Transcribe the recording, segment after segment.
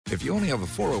If you only have a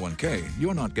 401k,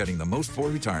 you're not getting the most for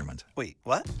retirement. Wait,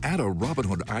 what? Add a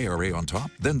Robinhood IRA on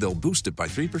top, then they'll boost it by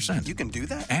 3%. You can do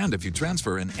that? And if you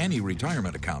transfer in any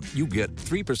retirement account, you get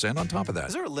 3% on top of that.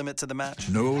 Is there a limit to the match?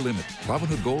 No limit.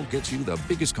 Robinhood Gold gets you the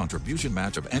biggest contribution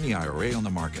match of any IRA on the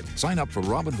market. Sign up for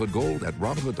Robinhood Gold at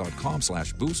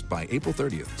Robinhood.com/boost by April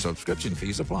 30th. Subscription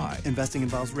fees apply. Investing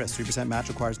involves risk. 3% match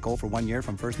requires gold for 1 year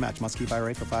from first match. Must keep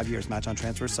IRA for 5 years. Match on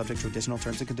transfers subject to additional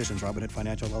terms and conditions. Robinhood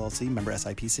Financial LLC, member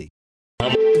SIPC.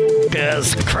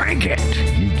 Just crank it.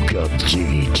 You've got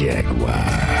Jiggy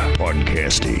Jaguar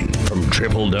podcasting from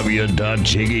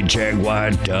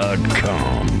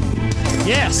www.jiggyjaguar.com.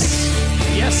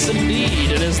 Yes,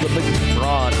 indeed. It is the big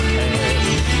broadcast.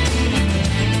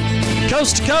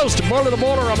 Coast to coast, border to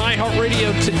border on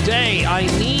iHeartRadio today. I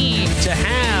need to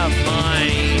have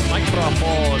my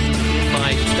microphone in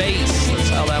my face. That's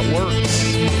how that works.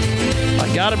 I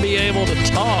got to be able to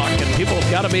talk, and people have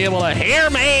got to be able to hear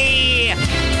me.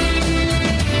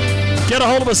 Get a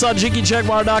hold of us on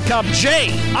JiggyJaguar.com,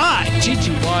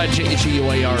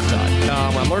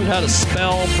 JiggyJaguar.com. I learned how to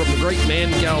spell from the great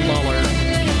Mancal Muller.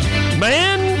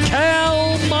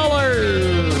 Mancal Muller,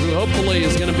 who hopefully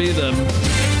is going to be the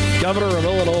governor of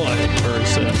Illinois very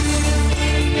soon.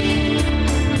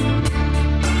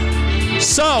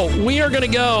 So, we are going to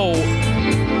go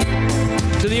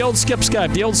to the old Skip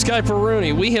Skype, the old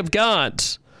Skype-a-rooney. We have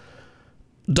got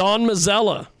Don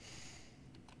Mazzella,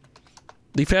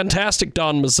 the fantastic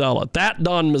Don Mazzella, that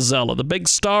Don Mazzella, the big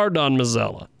star Don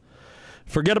Mazzella.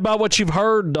 Forget about what you've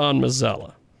heard, Don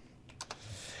Mazzella.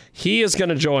 He is going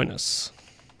to join us.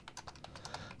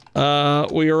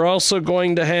 We are also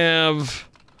going to have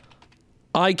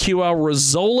IQ Al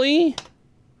Rizzoli,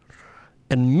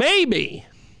 and maybe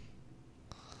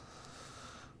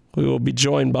we will be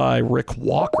joined by Rick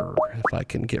Walker, if I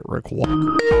can get Rick Walker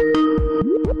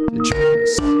to join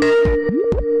us.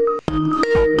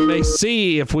 We may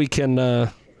see if we can.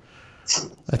 I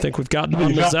think we've got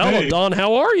Don Mazzella. Don,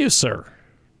 how are you, sir?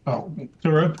 Oh,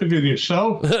 terrific. And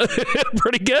yourself?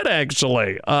 Pretty good,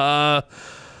 actually. I'll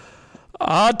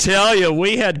tell you,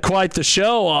 we had quite the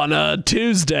show on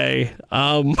Tuesday.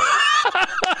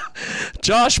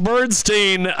 Josh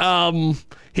Bernstein,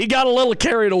 he got a little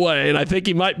carried away, and I think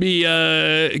he might be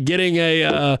getting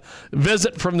a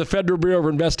visit from the Federal Bureau of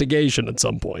Investigation at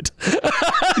some point.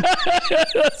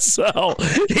 So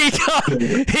he got a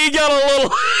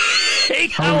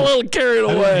little carried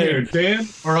away. Dan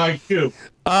or IQ?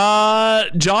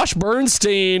 Josh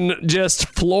Bernstein just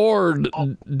floored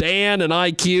Dan and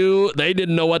IQ. They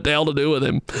didn't know what the hell to do with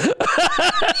him.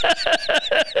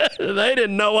 They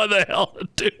didn't know what the hell to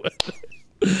do with him.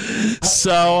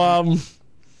 So,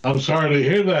 I'm sorry to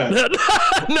hear that.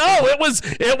 No, it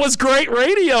was great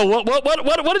radio.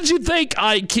 What did you think,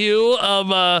 IQ,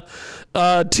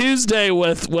 of Tuesday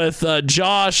with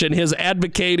Josh and his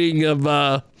advocating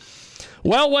of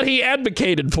what he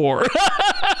advocated for?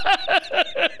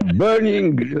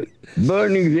 burning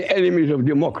the enemies of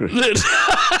democracy.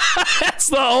 That's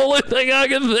the only thing I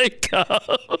can think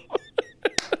of.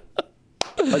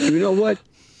 But you know what?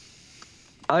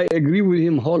 I agree with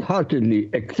him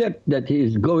wholeheartedly, except that he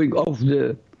is going off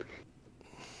the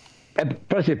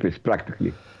precipice,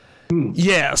 practically.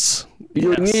 Yes.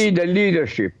 You need a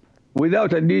leadership.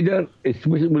 Without a leader, it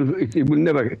will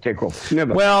never take off.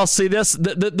 Never. Well, see, this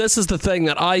is the thing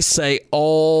that I say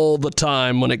all the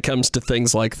time when it comes to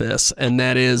things like this, and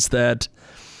that is that,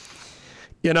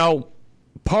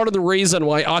 part of the reason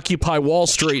why Occupy Wall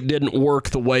Street didn't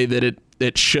work the way that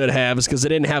it should have is because it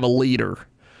didn't have a leader.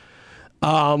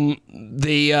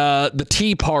 The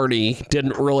Tea Party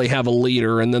didn't really have a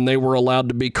leader, and then they were allowed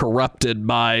to be corrupted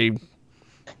by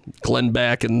Glenn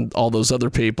Beck and all those other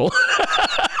people.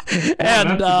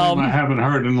 And that's I haven't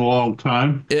heard in a long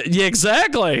time. Yeah,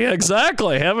 exactly.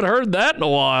 Haven't heard that in a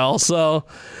while. So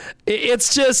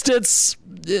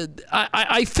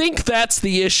I think that's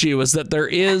the issue, is that there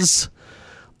is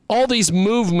all these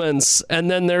movements, and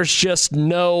then there's just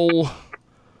no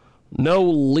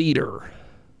leader.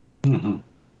 Mm-hmm.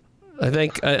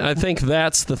 I think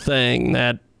that's the thing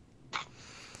that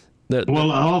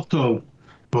well, also,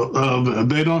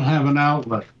 they don't have an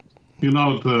outlet.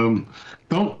 Don't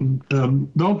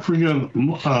forget,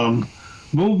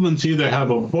 movements either have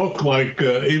a book like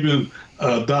even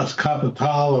Das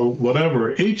Kapital or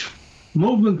whatever. Each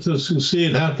movement to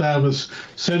succeed have to have a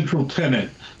central tenet,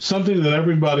 something that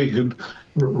everybody can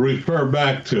refer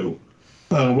back to,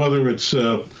 whether it's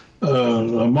a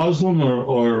Muslim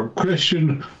or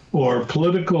Christian or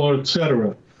political, or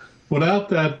etc. Without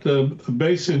that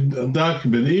basic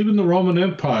document, even the Roman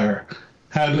Empire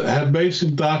had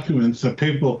basic documents that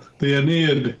the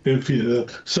Aeneid,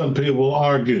 some people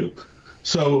argue.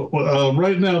 So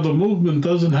right now, the movement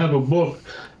doesn't have a book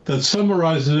that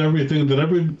summarizes everything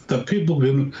that people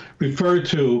can refer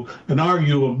to and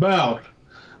argue about.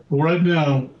 Right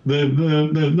now,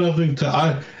 there's nothing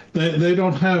to. They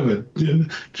don't have it.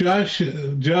 Josh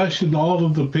and all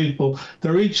of the people,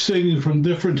 they're each singing from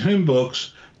different hymn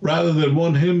books rather than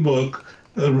one hymn book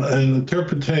and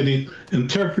interpreting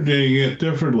it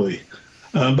differently.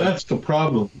 That's the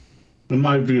problem, in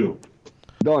my view.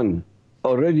 Don,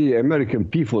 already American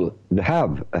people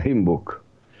have a hymn book.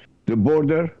 The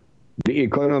border, the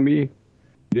economy,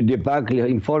 the debacle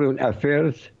in foreign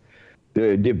affairs,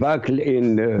 the debacle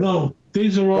in... No.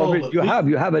 These are all. You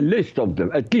have a list of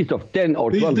them, at least of 10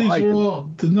 or 12 these items. Are all,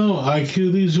 no,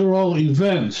 IQ. These are all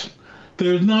events.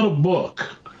 There's not a book.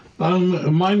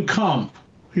 Mein Kampf.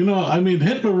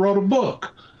 Hitler wrote a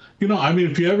book.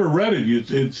 If you ever read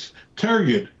it, it's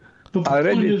Turget. But I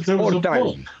read it 4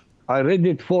 times. I read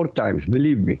it 4 times.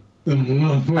 Believe me. I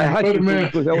had you're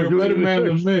a better man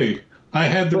than me. I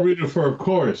had to read it for a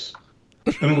course,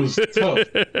 and it was tough.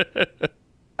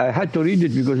 I had to read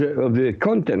it because of the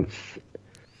contents.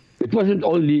 It wasn't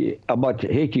only about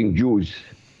hating Jews.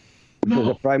 It was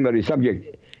a primary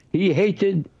subject. He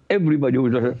hated everybody who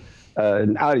was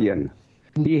an Aryan.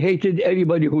 He hated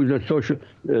anybody who was a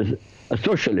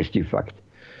socialist, in fact.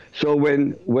 So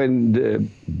when the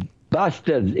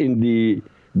bastards in the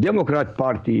Democrat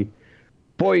Party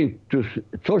point to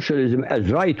socialism as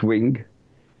right-wing,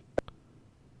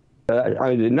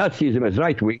 and the Nazism as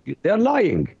right-wing, they're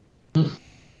lying.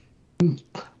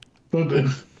 But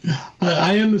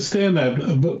I understand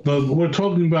that, but we're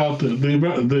talking about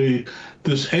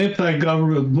this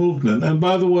anti-government movement. And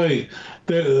by the way,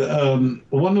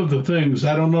 one of the things,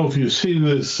 I don't know if you've seen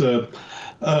this,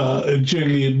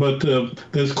 Jiggy, but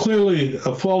there's clearly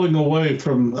a falling away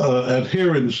from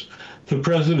adherence to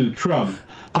President Trump.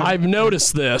 I've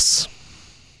noticed this.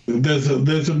 There's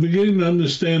a beginning to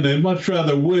understand they'd much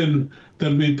rather win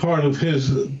than be part of his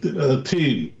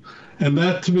team. And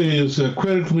that, to me, is a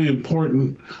critically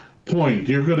important point.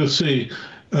 You're going to see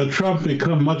Trump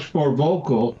become much more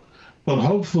vocal, but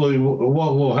hopefully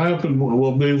what will happen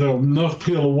will be there'll enough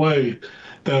peel away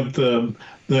that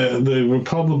the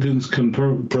Republicans can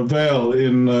prevail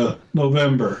in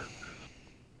November.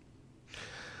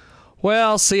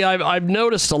 Well, see, I've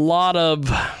noticed a lot of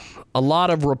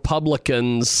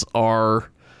Republicans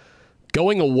are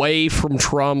going away from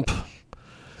Trump.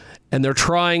 And they're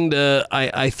trying to,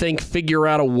 I think, figure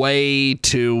out a way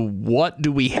to what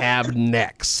do we have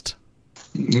next?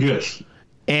 Yes.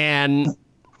 And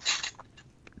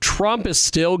Trump has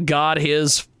still got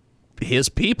his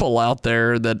people out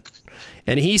there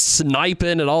and he's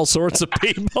sniping at all sorts of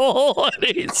people. And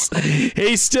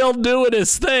he's still doing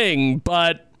his thing,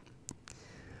 but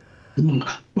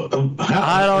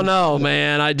I don't know,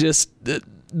 man. I just.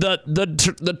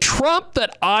 The Trump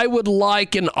that I would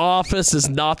like in office is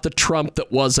not the Trump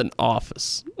that was in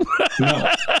office.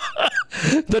 No.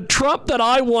 The Trump that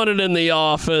I wanted in the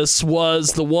office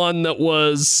was the one that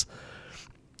was,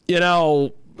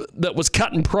 that was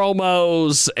cutting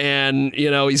promos and,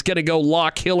 he's going to go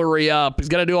lock Hillary up. He's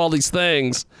going to do all these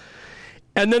things.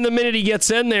 And then the minute he gets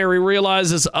in there, he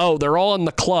realizes, oh, they're all in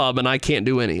the club and I can't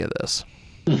do any of this.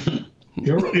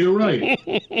 You're right.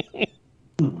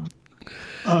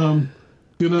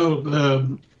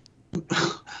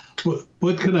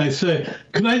 What can I say?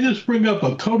 Can I just bring up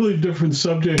a totally different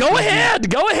subject? Go ahead,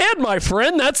 my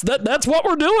friend. That's what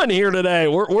we're doing here today.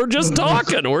 We're just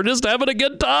talking. We're just having a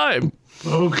good time.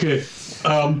 Okay.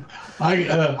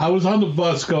 I was on the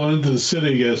bus going into the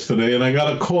city yesterday, and I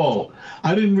got a call.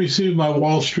 I didn't receive my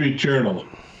Wall Street Journal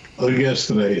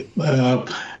yesterday,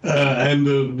 and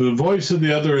the voice at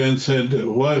the other end said,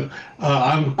 "What?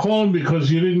 I'm calling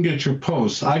because you didn't get your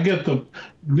post. I get the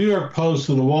New York Post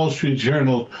and the Wall Street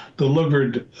Journal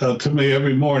delivered to me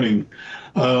every morning."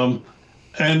 And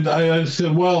I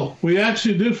said, "Well, we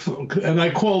actually did," and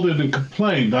I called in and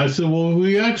complained. I said, "Well,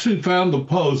 we actually found the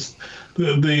post.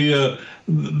 The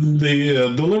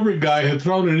delivery guy had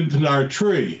thrown it into our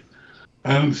tree."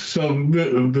 And so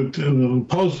the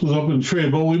post was up in the tree,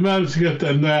 but we managed to get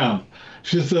them down.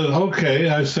 She said, okay.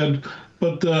 I said,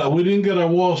 but we didn't get our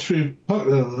Wall Street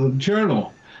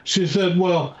Journal. She said,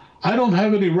 well, I don't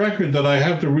have any record that I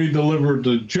have to redeliver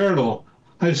the journal.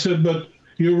 I said, but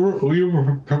you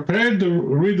were prepared to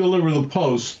redeliver the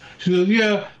post. She said,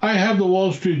 yeah, I have the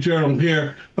Wall Street Journal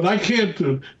here, but I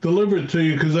can't deliver it to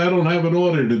you because I don't have an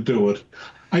order to do it.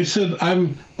 I said,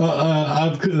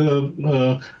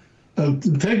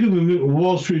 taken the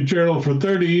Wall Street Journal for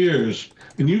 30 years,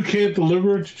 and you can't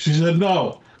deliver it? She said,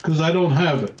 no, because I don't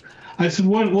have it. I said,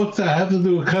 what's that have to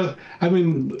do with,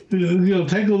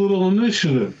 take a little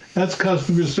initiative. That's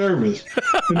customer service.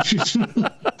 And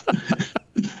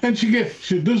she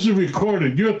said, this is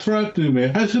recorded. You're threatening me.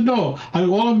 I said, no,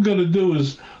 all I'm going to do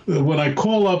is, when I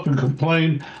call up and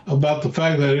complain about the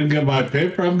fact that I didn't get my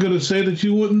paper, I'm going to say that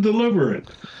you wouldn't deliver it.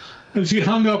 And she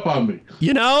hung up on me.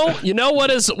 You know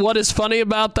what is funny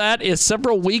about that is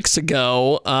several weeks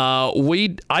ago,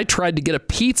 I tried to get a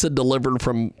pizza delivered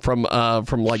from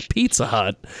like Pizza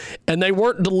Hut, and they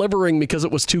weren't delivering because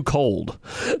it was too cold.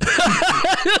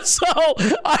 So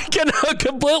I can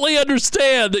completely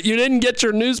understand that you didn't get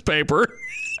your newspaper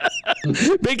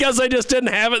because they just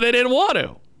didn't have it. They didn't want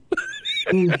to.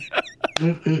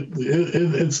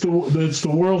 It's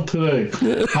the world today.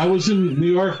 I was in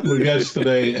New York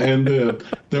yesterday, and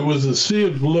there was a sea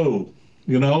of blue,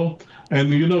 and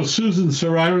Susan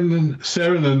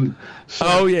Sarandon.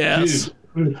 Oh yes.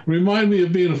 Remind me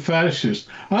of being a fascist.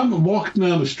 I'm walking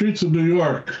down the streets of New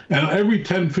York, and every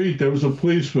 10 feet there was a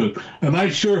policeman, and I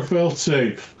sure felt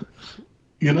safe.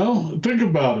 Think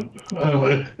about it.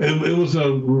 It was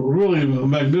a really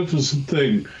magnificent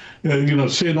thing.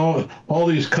 Seeing all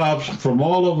these cops from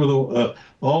all over the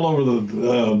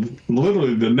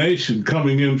literally the nation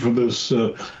coming in for this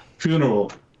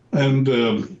funeral. And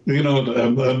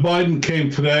Biden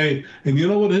came today, and you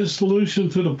know what his solution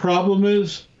to the problem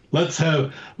is? Let's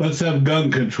have gun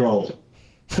control.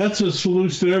 That's a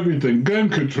solution to everything. Gun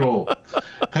control.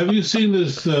 Have you seen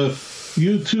this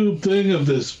YouTube thing of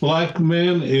this black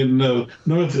man in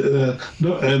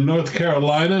North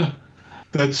Carolina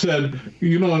that said,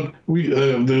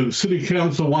 the city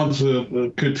council wants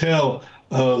to curtail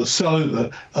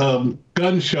selling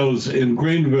gun shows in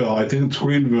Greenville. I think it's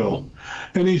Greenville.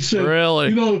 And he said,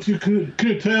 really? If you could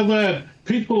curtail that,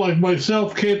 people like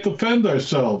myself can't defend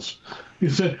ourselves. He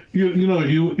said,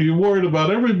 you're worried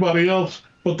about everybody else,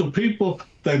 but the people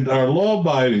that are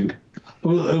law-abiding.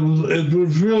 It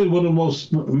was really one of the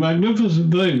most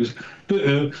magnificent things.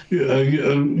 I've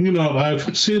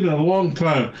seen in a long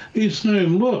time. He's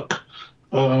saying, look,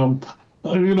 you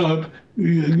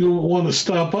want to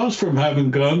stop us from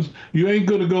having guns. You ain't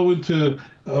going to go into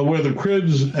where the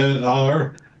cribs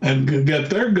are and get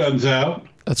their guns out.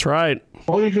 That's right.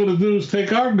 All you're going to do is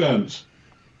take our guns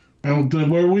and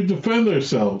where we defend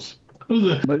ourselves.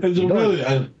 I've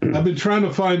been trying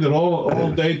to find it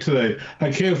all day today.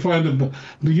 I can't find it.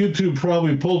 The YouTube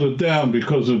probably pulled it down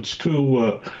because it's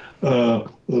too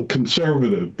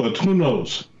conservative, but who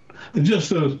knows? It's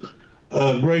just a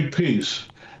great piece.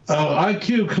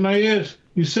 IQ, can I ask?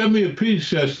 You sent me a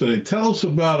piece yesterday. Tell us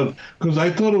about it, because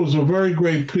I thought it was a very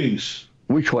great piece.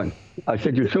 Which one? I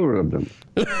sent you several of them.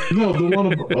 No, the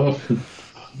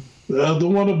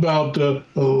one about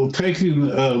taking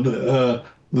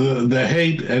the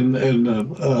hate and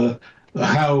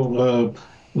how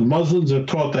Muslims are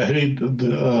taught to hate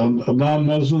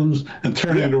non-Muslims and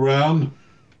turning it around.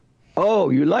 Oh,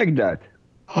 you like that?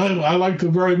 I liked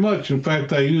it very much. In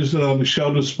fact, I used it on the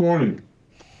show this morning.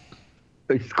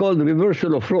 It's called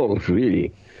reversal of roles,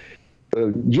 really.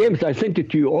 James, I sent it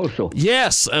to you also.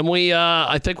 Yes, and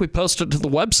I think we posted it to the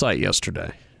website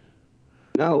yesterday.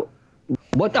 Now,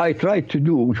 what I tried to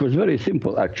do, which was very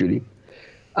simple, actually,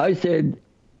 I said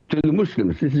to the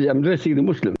Muslims, I'm addressing the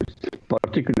Muslims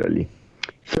particularly,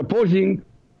 supposing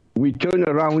we turn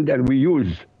around and we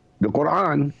use the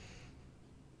Quran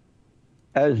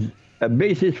as a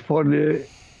basis for the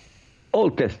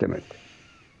Old Testament,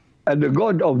 and the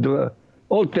God of the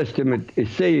Old Testament is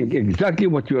saying exactly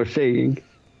what you are saying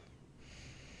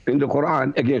in the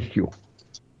Quran against you.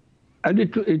 And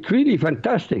it's really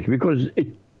fantastic, because it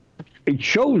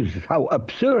shows how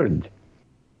absurd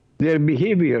their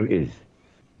behavior is.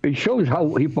 It shows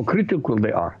how hypocritical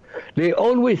they are. They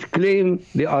always claim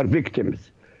they are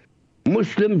victims.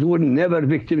 Muslims were never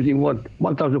victims in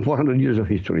 1,400 years of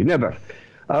history, never.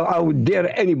 I would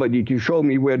dare anybody to show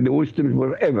me where the Muslims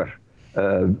were ever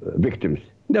victims,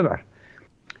 never.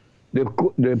 The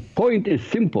point is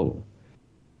simple.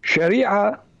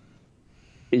 Sharia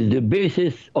is the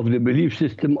basis of the belief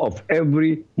system of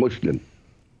every Muslim.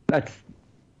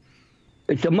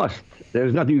 It's a must.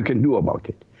 There's nothing you can do about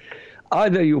it.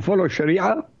 Either you follow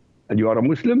Sharia and you are a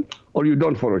Muslim, or you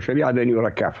don't follow Sharia, then you are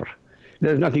a kafir.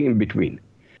 There's nothing in between.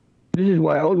 This is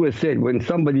why I always said, when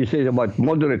somebody says about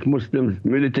moderate Muslims,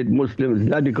 militant Muslims,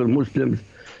 radical Muslims,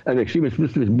 and extremist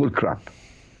Muslims, bullcrap.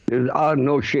 There are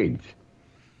no shades.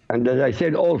 And as I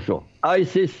said also,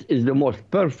 ISIS is the most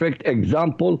perfect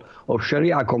example of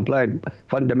Sharia-compliant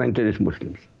fundamentalist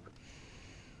Muslims.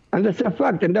 And that's a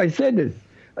fact, and I said it.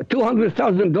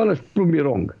 $200,000 prove me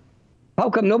wrong. How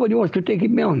come nobody wants to take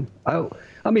me on? I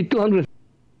mean,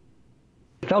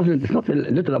 $200,000 is not a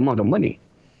little amount of money.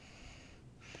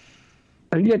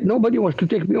 And yet nobody wants to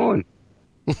take me on.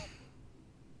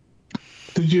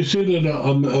 Did you see that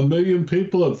a million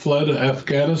people have fled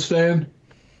Afghanistan?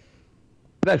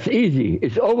 That's easy.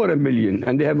 It's over 1 million,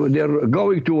 and they're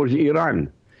going towards Iran.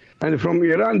 And from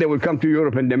Iran, they will come to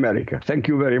Europe and America. Thank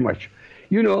you very much.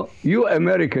 You know, you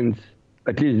Americans,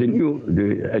 at least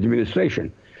the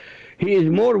administration, he is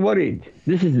more worried.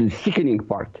 This is the sickening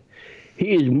part.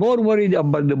 He is more worried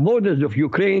about the borders of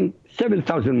Ukraine,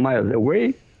 7,000 miles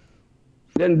away,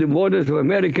 than the borders of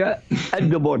America at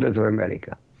the borders of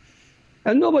America.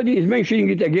 And nobody is mentioning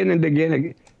it again and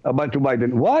again about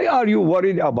Biden. Why are you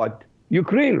worried about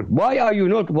Ukraine? Why are you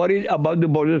not worried about the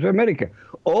borders of America?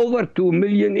 Over 2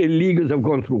 million illegals have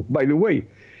gone through. By the way,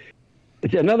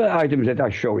 it's another item that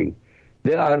are showing.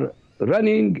 They are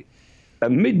running a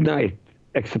midnight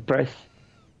express,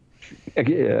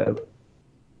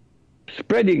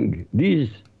 spreading these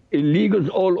illegals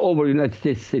all over United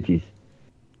States cities.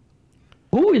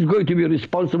 Who is going to be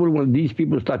responsible when these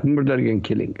people start murdering and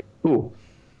killing? Who?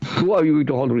 Who are you going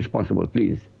to hold responsible,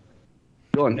 please?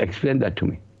 Don't explain that to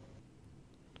me.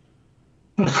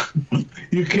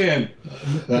 You can.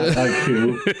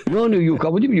 IQ. No, you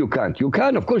can't. What do you mean you can't? You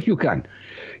can, of course you can.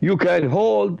 You can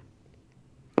hold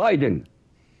Biden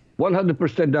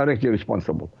 100% directly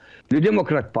responsible. The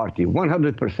Democrat Party,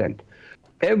 100%.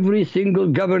 Every single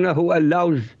governor who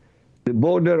allows the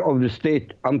border of the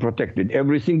state unprotected,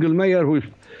 every single mayor who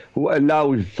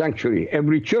allows sanctuary,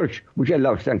 every church which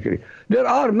allows sanctuary. There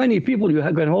are many people you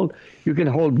can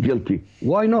hold guilty.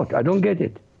 Why not? I don't get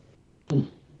it.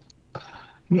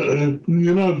 You're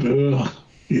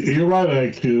right,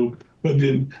 IQ. But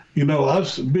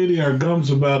us beating our gums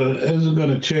about it isn't going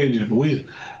to change it.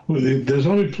 There's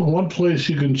only one place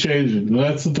you can change it, and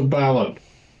that's at the ballot.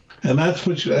 And that's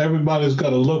what everybody's got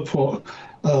to look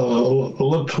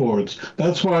towards.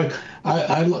 That's why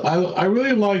I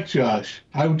really like Josh.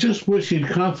 I just wish he'd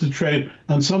concentrate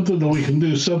on something that we can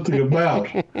do something about.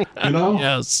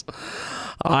 Yes,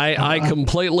 I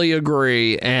completely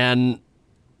agree. And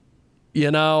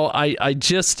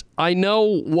I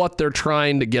know what they're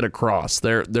trying to get across.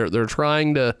 They're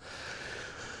trying to.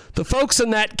 The folks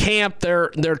in that camp, they're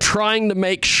trying to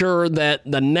make sure that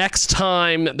the next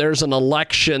time there's an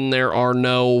election, there are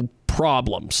no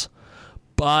problems.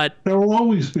 But there will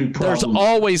always be problems. There's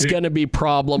always going to be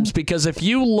problems, because if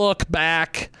you look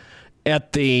back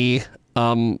at the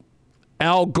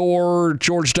Al Gore,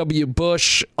 George W.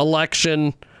 Bush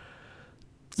election,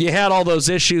 you had all those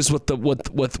issues with the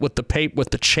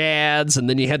Chads, and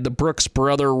then you had the Brooks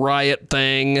Brother riot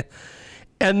thing,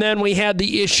 and then we had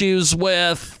the issues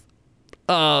with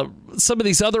some of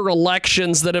these other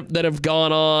elections that have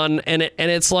gone on, and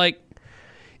it's like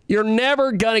you're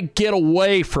never going to get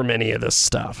away from any of this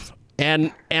stuff.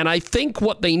 And I think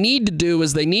what they need to do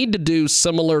is they need to do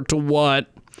similar to what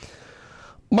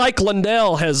Mike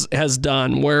Lindell has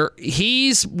done, where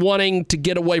he's wanting to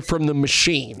get away from the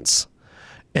machines.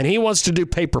 And he wants to do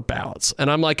paper ballots. And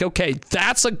I'm like, okay,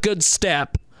 that's a good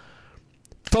step.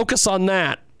 Focus on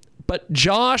that. But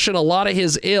Josh and a lot of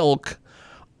his ilk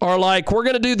are like, we're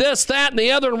going to do this, that, and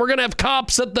the other, and we're going to have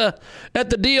cops at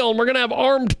the deal, and we're going to have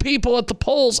armed people at the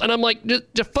polls. And I'm like,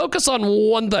 just focus on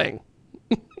one thing.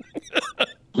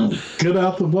 Get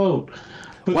out the vote.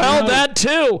 But that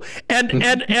too. And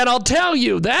I'll tell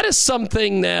you, that is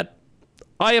something that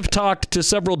I have talked to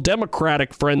several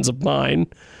Democratic friends of mine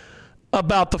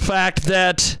about, the fact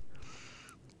that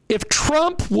if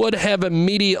Trump would have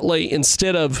immediately,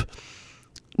 instead of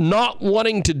not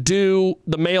wanting to do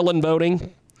the mail-in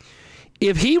voting,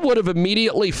 if he would have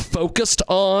immediately focused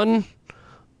on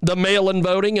the mail-in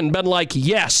voting and been like,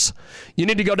 yes, you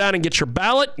need to go down and get your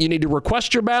ballot, you need to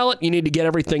request your ballot, you need to get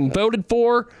everything voted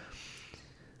for,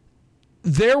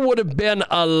 there would have been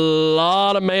a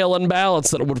lot of mail-in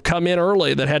ballots that would have come in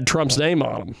early that had Trump's name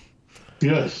on them.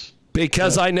 Yes.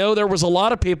 Because I know there was a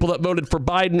lot of people that voted for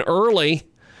Biden early,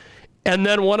 and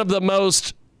then one of the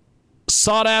most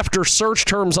sought-after search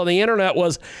terms on the internet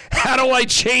was, how do I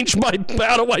change my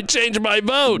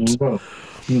vote?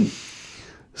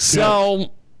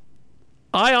 So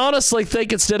I honestly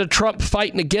think instead of Trump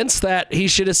fighting against that, he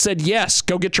should have said, yes,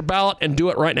 go get your ballot and do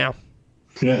it right now.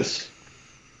 Yes.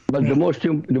 But the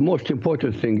most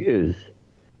important thing is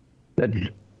that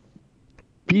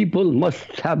people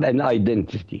must have an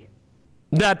identity.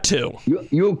 That too.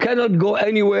 You cannot go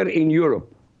anywhere in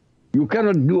Europe. You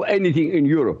cannot do anything in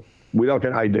Europe without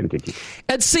an identity.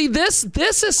 And see, this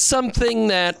is something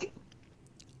that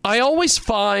I always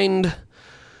find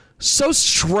so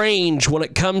strange when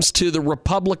it comes to the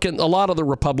Republican. A lot of the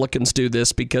Republicans do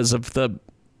this because of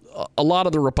a lot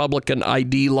of the Republican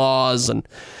ID laws and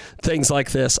things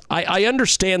like this. I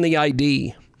understand the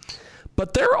ID,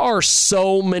 but there are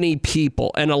so many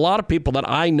people, and a lot of people that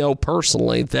I know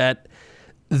personally, that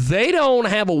they don't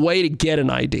have a way to get an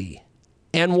ID.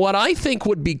 And what I think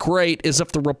would be great is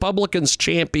if the Republicans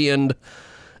championed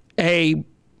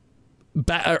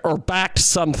backed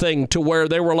something to where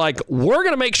they were like, we're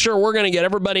going to make sure we're going to get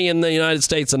everybody in the United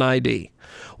States an ID.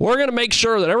 We're going to make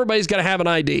sure that everybody's going to have an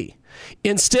ID.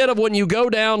 Instead of when you go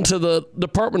down to the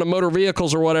Department of Motor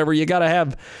Vehicles or whatever, you got to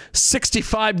have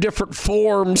 65 different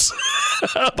forms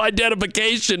of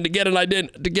identification to get an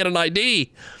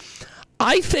ID.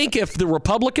 I think if the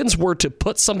Republicans were to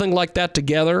put something like that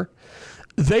together,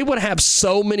 they would have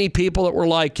so many people that were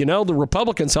like, the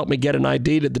Republicans helped me get an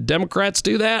ID. Did the Democrats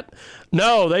do that?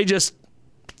 No, they just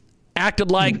acted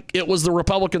like it was the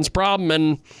Republicans'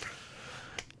 problem.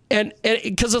 And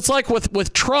because it's like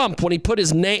with Trump, when he put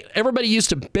his name, everybody used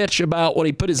to bitch about when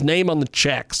he put his name on the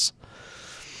checks.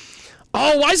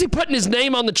 Oh, why is he putting his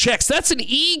name on the checks? That's an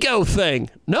ego thing.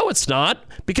 No, it's not.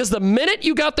 Because the minute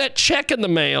you got that check in the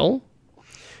mail,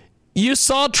 you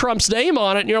saw Trump's name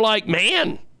on it and you're like,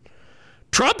 man,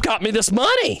 Trump got me this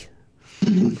money.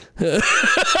 Well,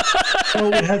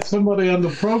 we had somebody on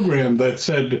the program that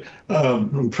said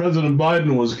President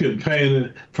Biden was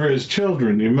paying for his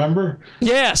children. You remember?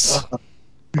 Yes.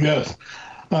 Yes.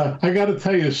 I got to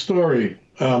tell you a story.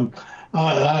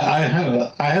 I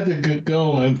had to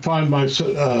go and find my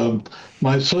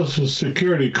Social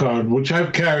Security card, which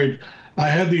I've carried. I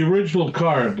had the original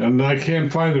card, and I can't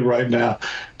find it right now.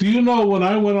 Do you know when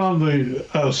I went on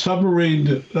the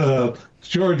submarine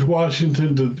George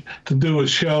Washington to do a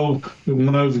show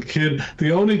when I was a kid?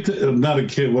 The only not a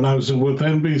kid, when I was with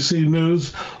NBC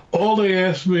News, all they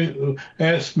asked me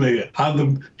on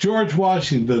the George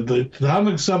Washington, the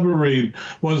atomic submarine,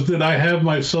 was did I have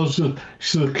my Social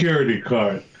Security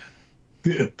card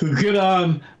to get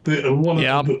on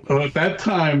at that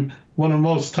time one of the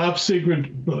most top secret.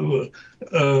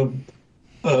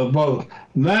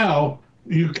 Now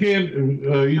you can't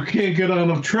get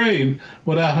on a train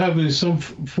without having some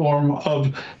form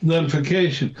of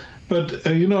identification. But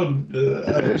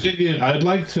Jiggy, I'd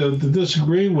like to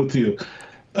disagree with you.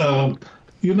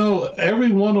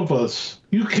 Every one of us,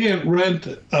 you can't rent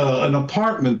an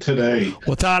apartment today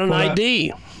without an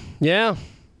ID. Yeah.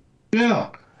 Yeah.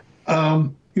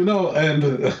 And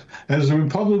as the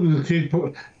Republicans keep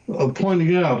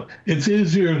pointing out, it's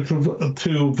easier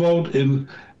to vote in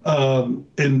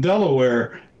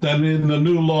Delaware than in the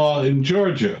new law in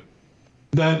Georgia.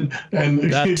 That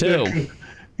too.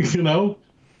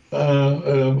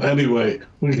 Anyway,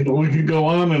 we could go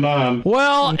on and on.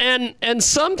 Well, and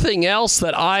something else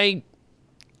that I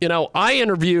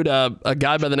interviewed a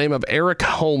guy by the name of Eric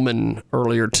Holman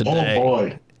earlier today. Oh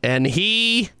boy! And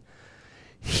he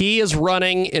is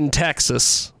running in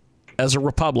Texas as a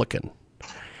Republican,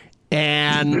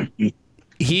 and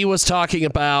he was talking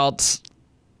about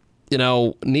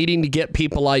needing to get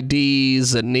people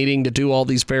IDs and needing to do all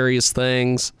these various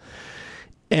things.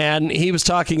 And he was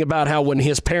talking about how when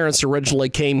his parents originally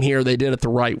came here, they did it the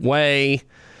right way.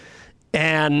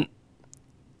 And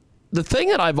the thing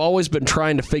that I've always been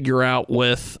trying to figure out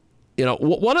with,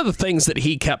 one of the things that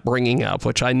he kept bringing up,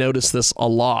 which I noticed this a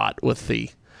lot with the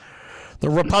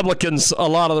Republicans, a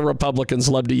lot of the Republicans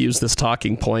love to use this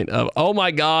talking point of, oh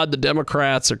my God, the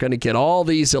Democrats are going to get all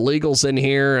these illegals in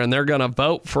here and they're going to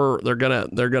vote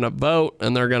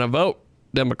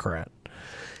Democrat.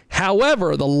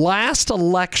 However, the last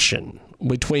election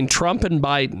between Trump and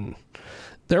Biden,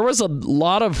 there was a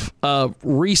lot of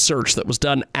research that was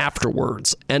done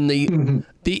afterwards, and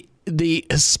the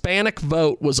Hispanic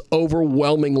vote was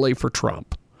overwhelmingly for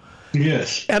Trump.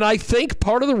 Yes. And I think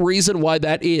part of the reason why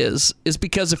that is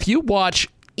because if you watch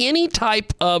any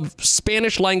type of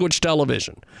Spanish language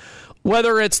television,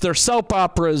 whether it's their soap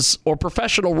operas or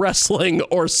professional wrestling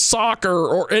or soccer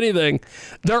or anything,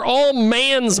 they're all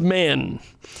man's men.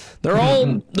 They're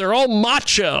all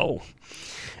macho.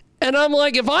 And I'm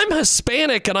like, if I'm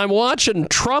Hispanic and I'm watching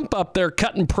Trump up there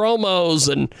cutting promos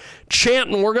and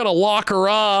chanting, we're going to lock her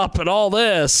up and all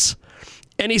this,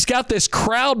 and he's got this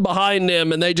crowd behind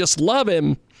him and they just love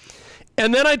him.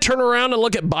 And then I turn around and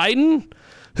look at Biden,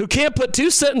 who can't put two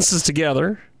sentences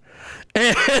together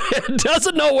and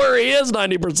doesn't know where he is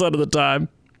 90% of the time.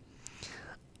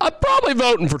 I'm probably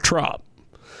voting for Trump.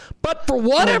 But for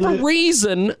whatever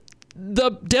reason,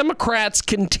 the Democrats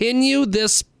continue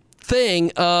this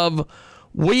thing of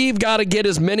we've got to get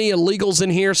as many illegals in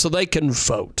here so they can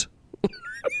vote.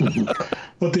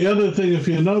 But the other thing, if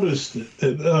you noticed,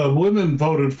 women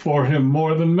voted for him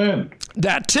more than men.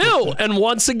 That too. And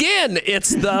once again,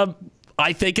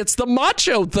 I think it's the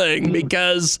macho thing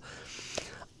because,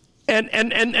 and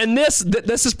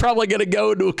this is probably going to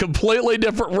go into a completely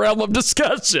different realm of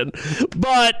discussion,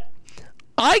 but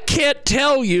I can't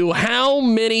tell you how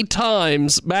many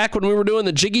times back when we were doing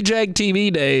the Jiggy Jag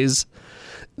TV days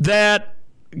that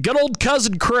good old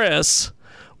cousin Chris,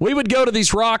 we would go to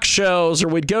these rock shows or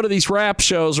we'd go to these rap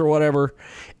shows or whatever,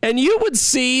 and you would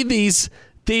see these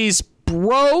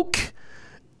broke,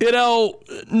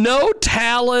 no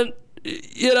talent,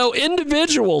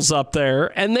 individuals up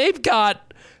there, and they've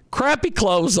got crappy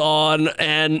clothes on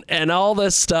and all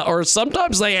this stuff, or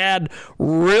sometimes they had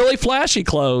really flashy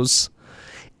clothes.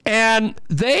 And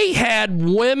they had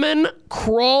women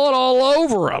crawling all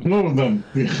over them.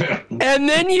 Yeah. And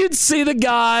then you'd see the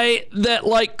guy that,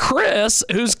 like Chris,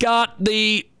 who's got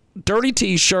the dirty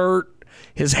T-shirt,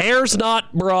 his hair's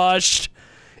not brushed,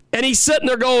 and he's sitting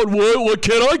there going, well,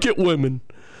 can I get women?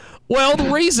 Well, the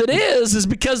reason is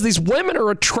because these women are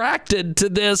attracted to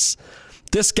this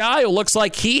guy who looks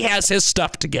like he has his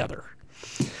stuff together.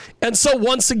 And so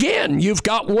once again, you've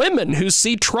got women who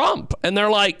see Trump, and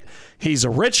they're like, he's a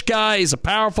rich guy. He's a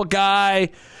powerful guy.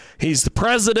 He's the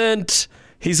president.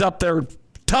 He's up there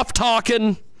tough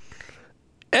talking.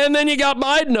 And then you got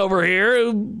Biden over here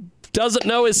who doesn't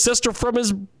know his sister from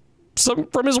his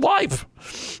wife.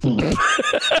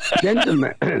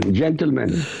 Gentlemen,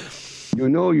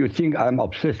 you think I'm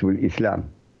obsessed with Islam.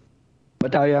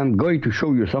 But I am going to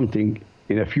show you something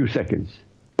in a few seconds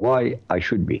why I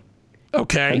should be.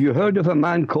 Okay. Have you heard of a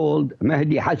man called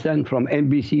Mehdi Hassan from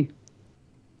NBC?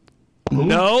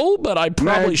 No, but I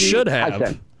probably should have.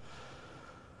 Hassan.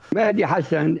 Mehdi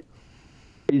Hassan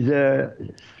is a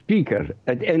speaker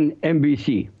at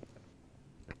NBC.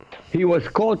 He was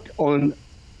caught on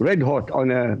red hot on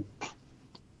a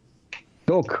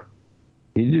talk.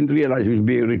 He didn't realize he was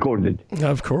being recorded.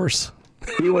 Of course.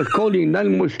 He was calling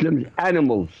non-Muslims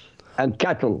animals and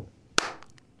cattle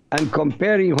and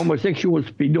comparing homosexuals,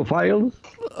 pedophiles.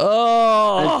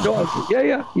 Oh. And so,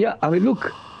 yeah. I mean, look.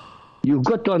 You've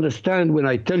got to understand when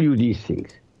I tell you these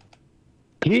things.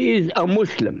 He is a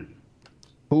Muslim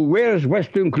who wears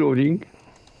Western clothing,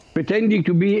 pretending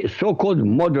to be so-called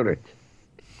moderate.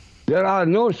 There are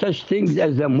no such things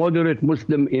as a moderate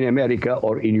Muslim in America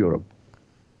or in Europe.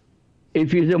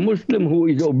 If he's a Muslim who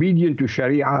is obedient to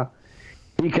Sharia,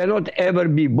 he cannot ever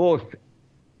be both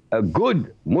a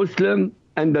good Muslim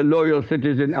and a loyal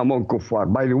citizen among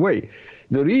kuffar. By the way,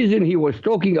 the reason he was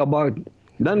talking about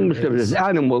non-Muslims as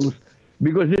animals,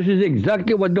 because this is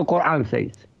exactly what the Quran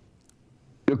says.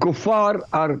 The kuffar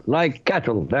are like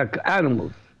cattle, like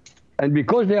animals. And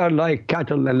because they are like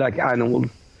cattle and like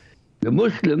animals, the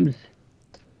Muslims,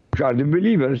 which are the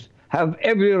believers, have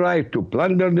every right to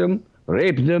plunder them,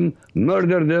 rape them,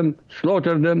 murder them,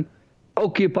 slaughter them,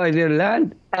 occupy their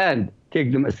land, and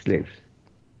take them as slaves.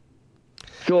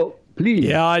 So please.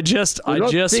 Yeah, I just found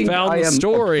the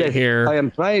story obsessed. here. I am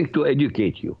trying to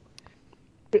educate you.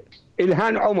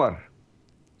 Ilhan Omar,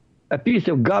 a piece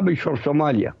of garbage from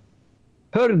Somalia.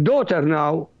 Her daughter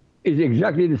now is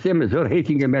exactly the same as her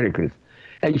hating Americans,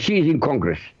 and she is in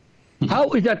Congress. How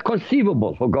is that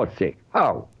conceivable, for God's sake?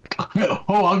 How? Oh,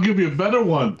 I'll give you a better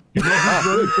one. You know who's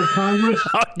running for Congress?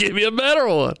 I'll give you a better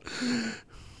one.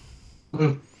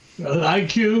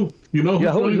 IQ, you know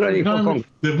who's running for Congress?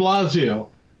 De Blasio.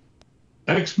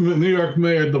 Ex-New York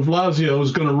Mayor de Blasio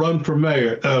is going to run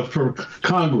for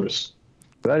Congress.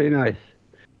 Very nice.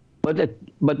 But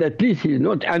at least he's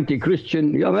not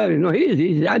anti-Christian. No, he is.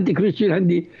 He's anti-Christian and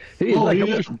he is like a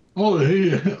Muslim.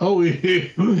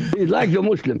 He's like the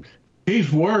Muslims.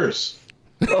 He's worse.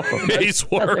 He's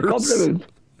worse. That's a compliment.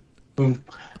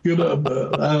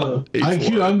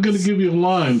 IQ, I'm going to give you a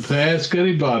line to ask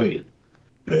anybody.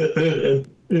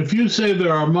 If you say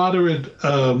there are moderate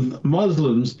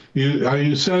Muslims, are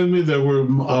you telling me there were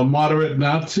moderate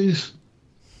Nazis?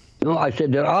 No, I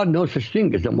said there are no such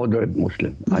thing as a moderate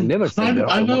Muslim. I never said there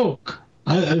are. I know.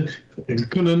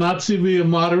 Can a Nazi be a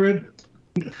moderate?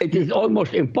 It is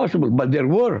almost impossible, but there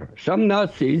were some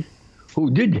Nazis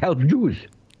who did help Jews.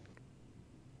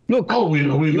 Look. Oh, we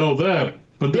know that.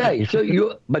 But yeah. So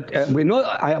we know.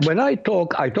 When I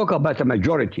talk about a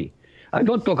majority. I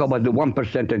don't talk about the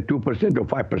 1% and 2% or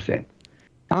 5%.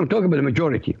 I'm talking about the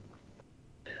majority.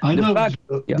 I know.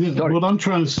 What I'm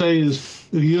trying to say is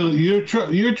you're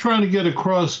trying to get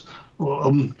across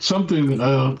something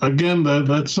again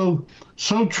that's so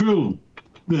true.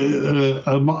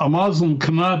 A Muslim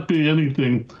cannot be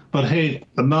anything but hate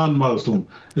a non-Muslim.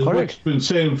 Is what's been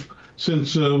said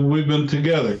since we've been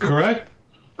together. Correct?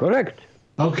 Correct.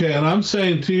 Okay, and I'm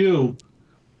saying to you,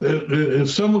 if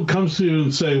someone comes to you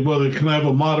and say, well, can I have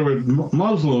a moderate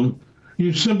Muslim,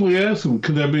 you simply ask them,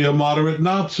 can there be a moderate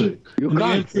Nazi? You and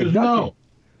can't. The answer is no.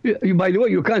 By the way,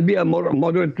 you can't be a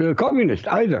moderate communist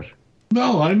either.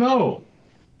 No, I know.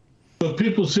 But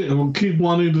people keep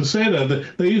wanting to say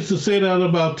that. They used to say that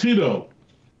about Tito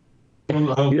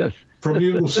from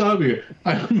Yugoslavia.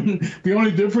 The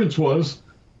only difference was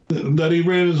that he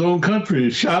ran his own country. He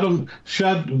shot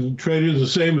traitors the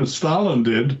same as Stalin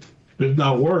did, if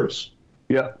not worse.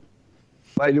 Yeah.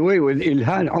 By the way, when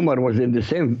Ilhan Omar was in the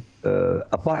same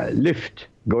lift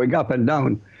going up and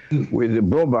down with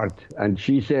Breitbart, and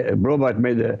she said Breitbart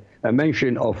made a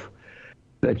mention of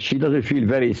that she doesn't feel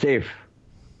very safe.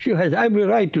 She has every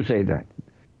right to say that.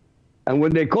 And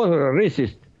when they call her a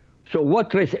racist, so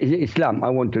what race is Islam? I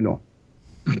want to know.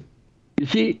 You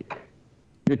see,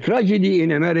 the tragedy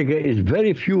in America is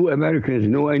very few Americans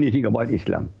know anything about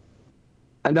Islam.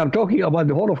 And I'm talking about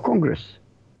the whole of Congress.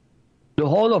 The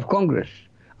whole of Congress.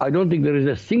 I don't think there is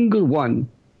a single one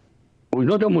who is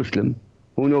not a Muslim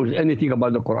who knows anything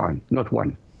about the Quran. Not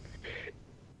one.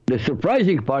 The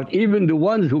surprising part, even the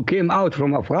ones who came out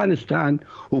from Afghanistan,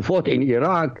 who fought in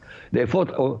Iraq, they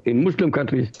fought in Muslim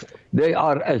countries, they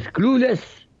are as clueless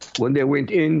when they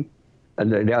went in,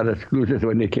 and they are as clueless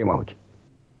when they came out.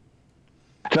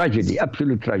 Tragedy,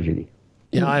 absolute tragedy.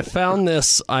 Yeah, I found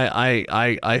this.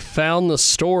 I found the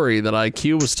story that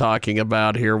IQ was talking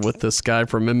about here with this guy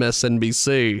from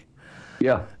MSNBC.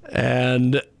 Yeah.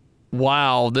 And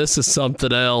wow, this is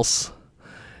something else.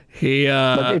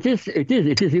 But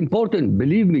it is important.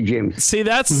 Believe me, James. See,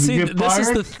 this is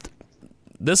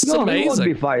No, amazing. he won't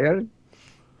be fired.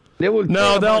 They will.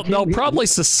 No, they'll probably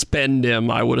suspend him,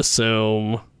 I would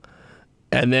assume.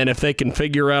 And then if they can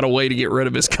figure out a way to get rid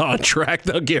of his contract,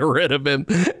 they'll get rid of him.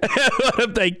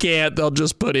 If they can't, they'll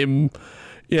just put him,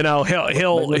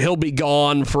 he'll be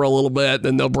gone for a little bit,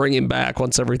 then they'll bring him back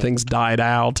once everything's died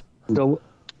out.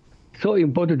 So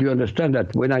important to understand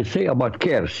that when I say about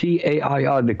CAIR,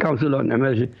 C-A-I-R, the Council on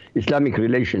Islamic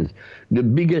Relations, the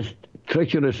biggest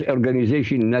treacherous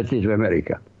organization in the United States of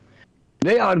America,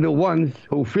 they are the ones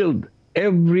who filled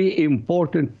every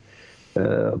important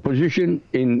position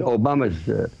in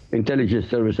Obama's intelligence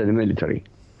service and the military.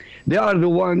 They are the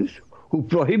ones who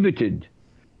prohibited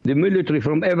the military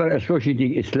from ever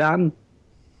associating Islam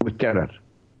with terror.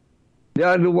 They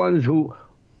are the ones who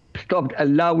stopped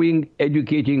allowing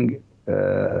educating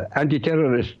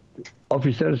anti-terrorist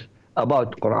officers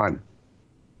about Quran.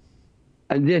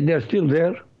 And yet they're still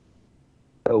there.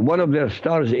 One of their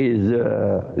stars is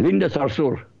Linda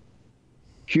Sarsour.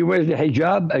 She wears the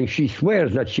hijab and she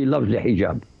swears that she loves the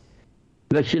hijab,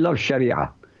 that she loves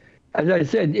Sharia. As I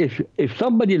said, if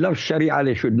somebody loves Sharia,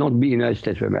 they should not be in the United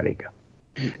States of America.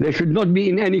 They should not be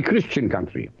in any Christian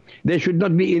country. They should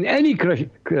not be in any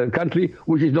country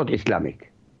which is not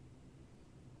Islamic.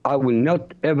 I will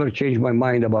not ever change my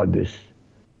mind about this.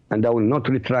 And I will not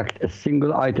retract a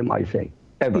single item I say,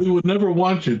 ever. We would never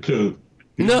want you to.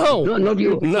 No, not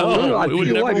you. No, we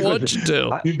would never want you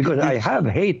to. Because I have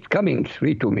hate coming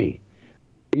straight to me.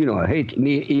 Hate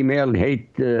email, hate,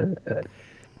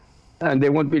 and they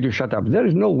want me to shut up. There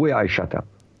is no way I shut up.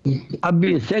 I've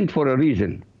been sent for a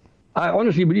reason. I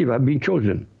honestly believe I've been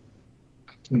chosen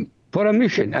for a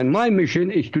mission. And my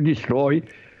mission is to destroy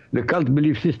the cult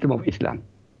belief system of Islam.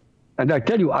 And I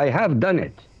tell you, I have done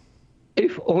it.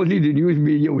 If only the news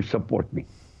media would support me.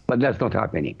 But that's not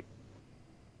happening.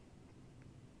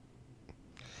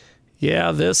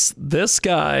 Yeah, this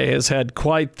guy has had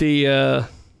quite the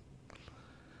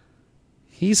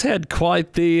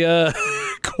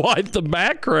quite the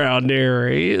background here.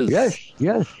 He is.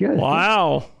 Yes.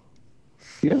 Wow.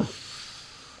 Yeah.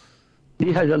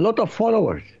 He has a lot of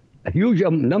followers, a huge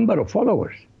number of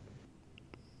followers.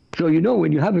 So,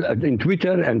 when you have in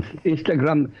Twitter and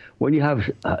Instagram, when you have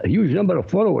a huge number of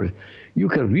followers, you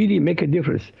can really make a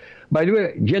difference. By the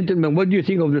way, gentlemen, what do you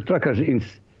think of the truckers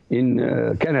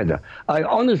in Canada? I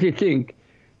honestly think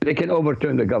they can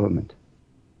overturn the government.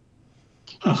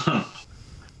 Not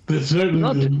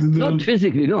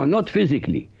physically, no, not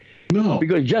physically. No.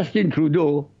 Because Justin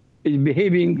Trudeau is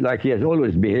behaving like he has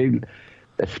always behaved,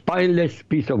 a spineless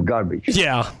piece of garbage.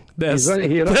 Yeah. This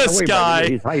away,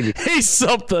 guy, he's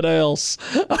something else.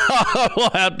 I will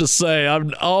have to say,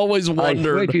 I've always wondered.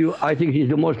 I swear to you, I think he's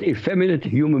the most effeminate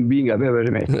human being I've ever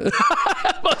met.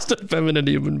 Most effeminate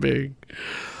human being.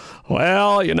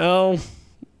 Well,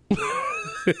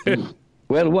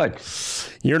 Well,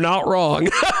 what? You're not wrong.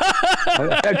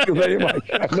 Thank you very much.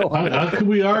 How can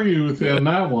we argue with you on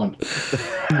that one?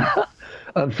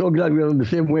 I'm so glad we're on the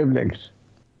same wavelengths.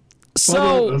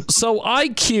 So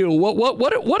IQ,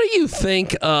 what do you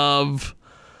think of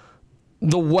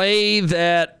the way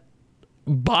that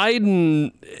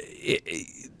Biden?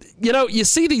 You know, you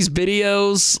see these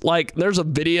videos, like there's a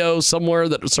video somewhere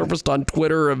that surfaced on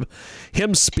Twitter of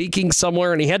him speaking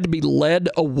somewhere, and he had to be led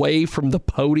away from the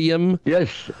podium.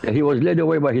 Yes, he was led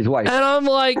away by his wife. And I'm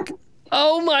like,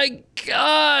 oh my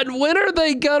God, when are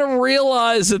they going to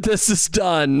realize that this is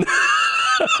done?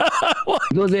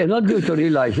 No, they're not going to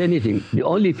realize anything. The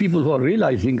only people who are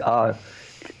realizing are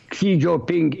Xi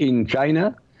Jinping in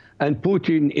China and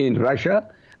Putin in Russia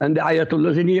and the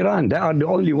Ayatollahs in Iran. They are the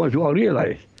only ones who are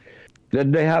realized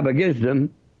that they have against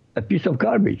them a piece of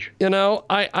garbage. You know,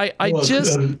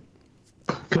 Can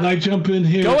I jump in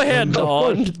here? Go ahead,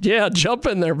 Don. Yeah, jump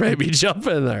in there, baby. Jump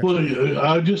in there. Well,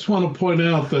 I just want to point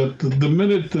out that the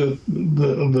minute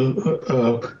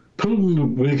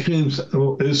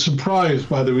Putin is surprised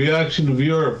by the reaction of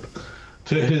Europe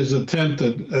to his attempt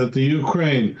at the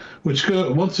Ukraine, which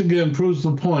once again proves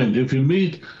the point. If you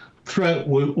meet threat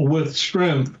with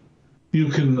strength, you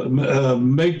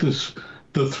can make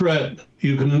the threat,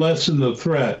 you can lessen the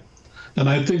threat. And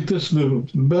I think this is the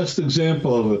best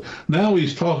example of it. Now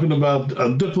he's talking about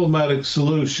a diplomatic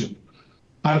solution.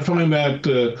 I find that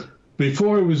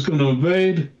before he was going to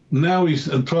invade, now he's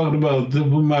talking about a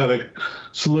diplomatic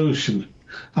solution.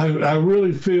 I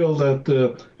really feel that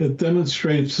it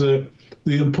demonstrates the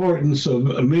importance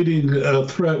of meeting a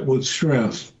threat with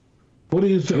strength. What do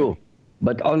you think? True.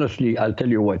 But honestly, I'll tell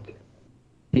you what.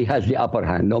 He has the upper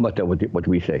hand, no matter what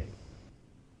we say.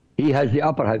 He has the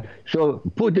upper hand. So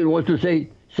Putin wants to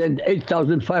send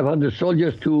 8,500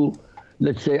 soldiers to,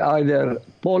 let's say, either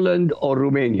Poland or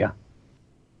Romania.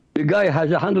 The guy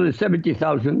has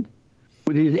 170,000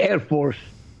 with his air force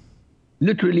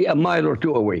literally a mile or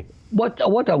two away.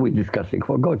 What are we discussing,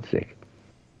 for God's sake?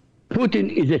 Putin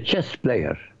is a chess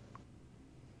player.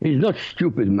 He's not a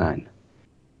stupid man.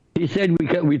 He said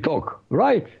we talk.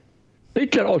 Right.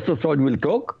 Hitler also thought we'll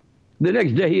talk. The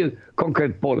next day he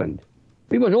conquered Poland.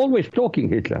 He was always talking,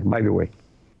 Hitler, by the way.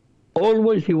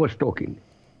 Always he was talking.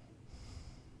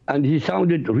 And he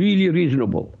sounded really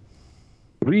reasonable,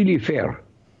 really fair.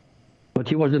 But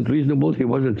he wasn't reasonable, he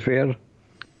wasn't fair.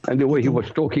 And the way he was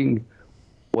talking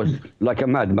was like a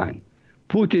madman.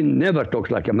 Putin never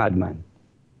talks like a madman.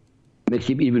 Makes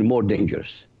him even more dangerous.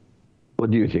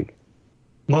 What do you think?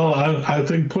 Well, I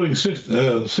think putting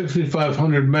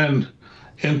 6,500 men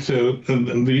into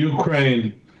the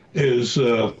Ukraine is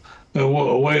a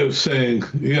way of saying,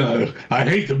 I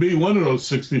hate to be one of those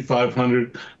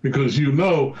 6,500 because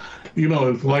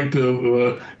it's like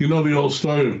the old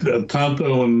story of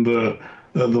Tonto and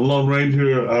the Lone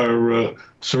Ranger are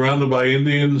surrounded by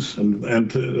Indians,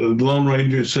 and the Lone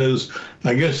Ranger says,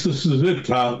 "I guess this is it,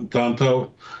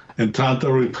 Tonto," and Tonto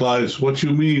replies, "What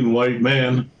you mean, white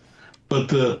man?" But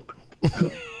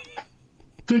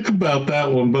think about that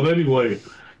one. But anyway,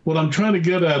 what I'm trying to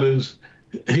get at is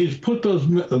he's put those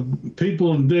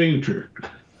people in danger.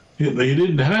 He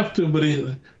didn't have to, but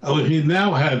he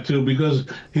now had to because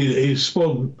he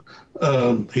spoke.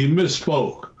 He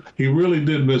misspoke. He really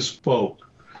did misspoke,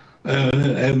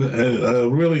 and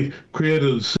really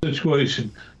created a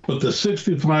situation. But the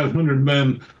 6,500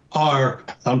 men are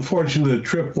unfortunately a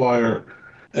tripwire,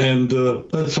 and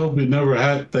let's hope they never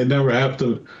have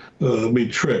to be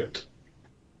tricked.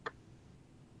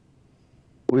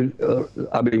 With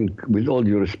all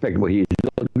due respect, but he's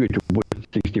not going to put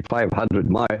 6,500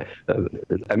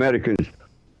 Americans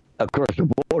across the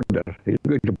border. He's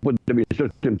going to put them in a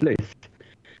certain place.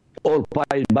 All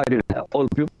Biden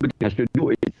has to do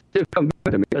is still come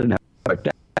with them. He doesn't have to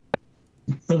attack.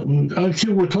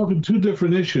 Actually, we're talking two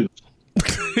different issues.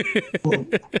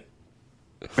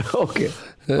 Okay,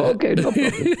 no problem.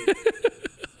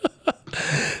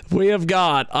 We have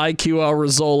got IQ Al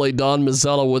Rassooli, Don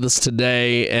Mazzella with us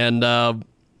today, and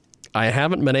I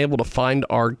haven't been able to find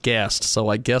our guest, so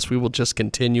I guess we will just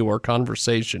continue our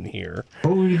conversation here.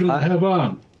 Who are you going to have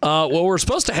on? Well, we're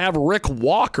supposed to have Rick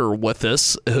Walker with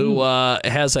us, who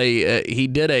has I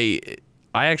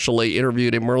actually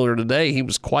interviewed him earlier today. He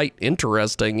was quite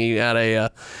interesting.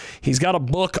 He's got a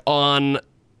book on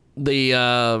the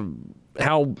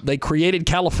how they created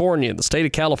California, the state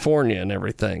of California, and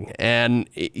everything. And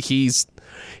he's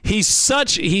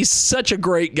such a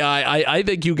great guy. I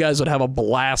think you guys would have a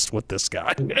blast with this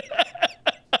guy.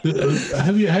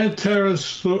 Have you had Tara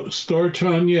Storch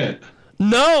on yet?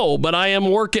 No, but I am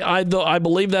working. I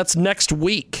believe that's next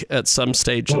week at some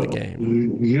stage of the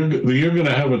game. You're going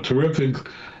to have a terrific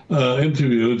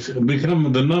interview. It's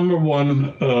become the number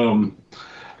one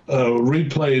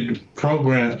replayed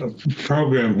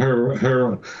program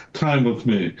her time with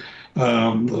me.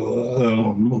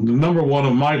 The number one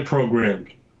of my programs,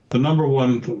 the number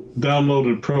one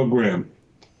downloaded program.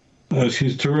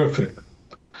 She's terrific.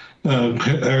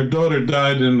 Her daughter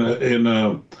died in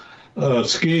a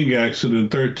skiing accident in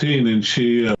 13, and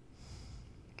she.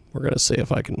 We're gonna see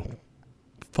if I can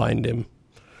find him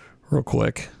real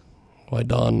quick. Why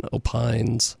Don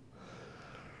opines.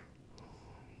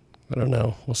 I don't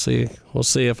know. We'll see. We'll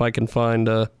see if I can find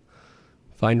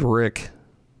Rick.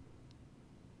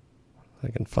 I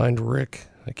can find Rick.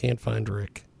 I can't find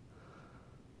Rick.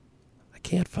 I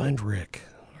can't find Rick.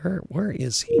 Where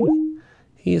is he?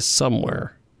 He is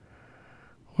somewhere.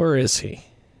 Where is he?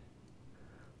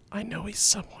 I know he's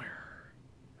somewhere.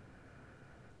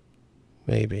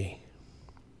 Maybe.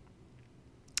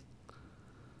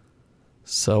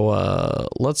 So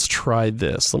let's try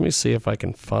this. Let me see if I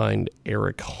can find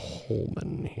Eric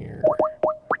Holman here.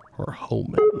 Or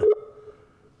Holman.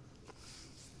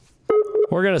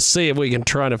 We're going to see if we can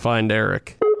try to find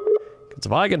Eric. Because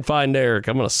if I can find Eric,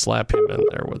 I'm going to slap him in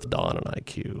there with Don and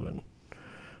IQ. And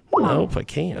nope, I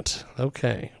can't.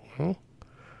 Okay. Well,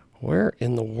 where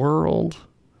in the world?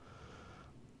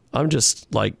 I'm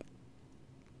just like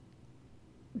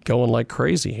going like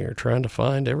crazy here, trying to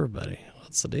find everybody.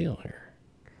 What's the deal here?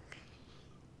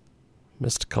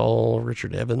 Missed call,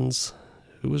 Richard Evans.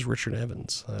 Who was Richard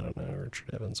Evans? I don't know who Richard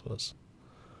Evans was.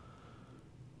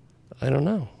 I don't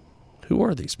know. Who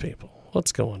are these people?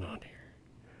 What's going on here?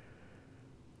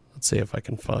 Let's see if I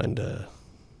can find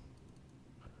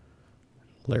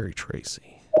Larry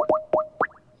Tracy.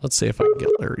 Let's see if I can get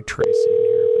Larry Tracy in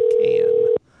here if I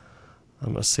can.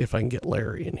 I'm going to see if I can get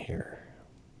Larry in here.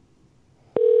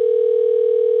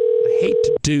 I hate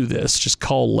to do this, just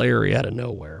call Larry out of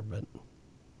nowhere, but...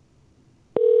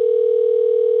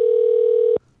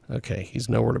 Okay, he's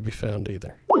nowhere to be found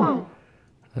either.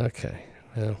 Okay,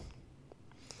 well...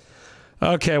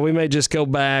 Okay, we may just go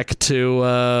back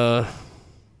to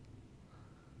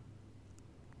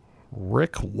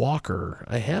Rick Walker.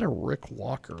 I had a Rick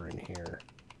Walker in here.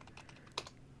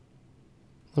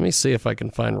 Let me see if I can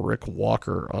find Rick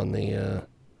Walker on the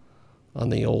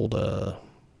old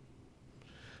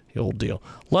deal.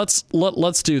 Let's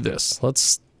do this.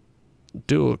 Let's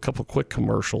do a couple quick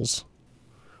commercials.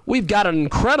 We've got an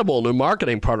incredible new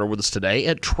marketing partner with us today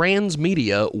at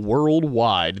Transmedia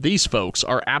Worldwide. These folks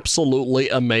are absolutely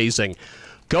amazing.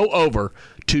 Go over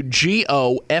to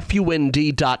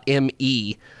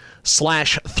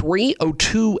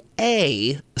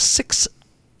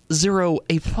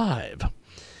gofund.me/302A6085.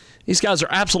 These guys are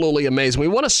absolutely amazing. We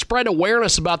want to spread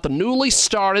awareness about the newly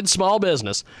started small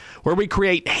business where we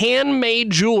create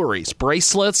handmade jewelries,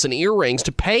 bracelets, and earrings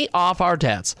to pay off our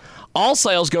debts. All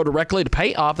sales go directly to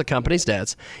pay off the company's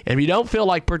debts. And if you don't feel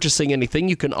like purchasing anything,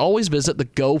 you can always visit the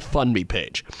GoFundMe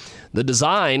page. The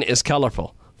design is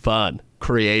colorful, fun,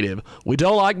 creative. We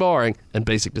don't like boring and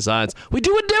basic designs. We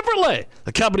do it differently.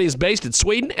 The company is based in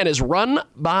Sweden and is run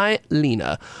by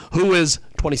Lena, who is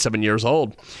 27 years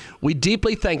old. We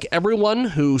deeply thank everyone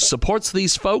who supports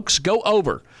these folks. Go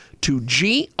over to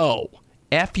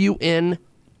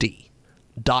gofund.me/3,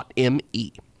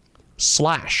 0,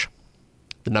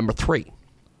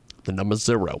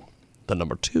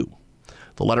 2,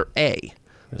 the letter A,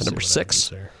 the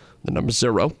 6, the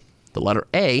 0, the letter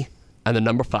A, and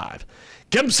the 5.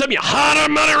 Give them some of your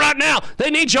hard-earned money right now.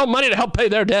 They need your money to help pay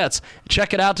their debts.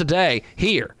 Check it out today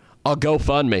here on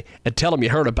GoFundMe and tell them you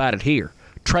heard about it here.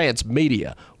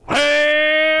 Transmedia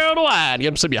Worldwide. Give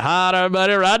them some of your hard-earned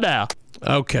money right now.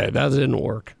 Okay, that didn't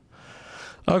work.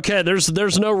 Okay,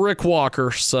 there's no Rick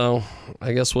Walker, so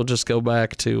I guess we'll just go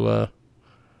back to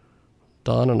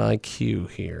Don and IQ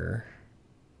here.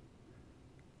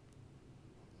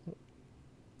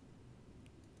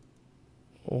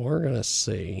 We're going to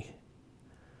see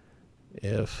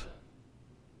if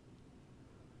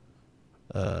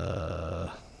I'm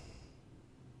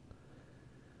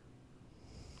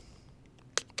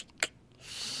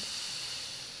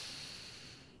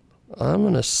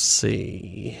going to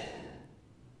see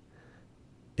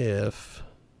if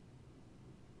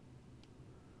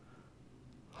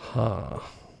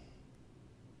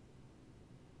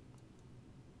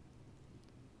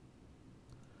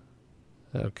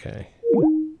okay.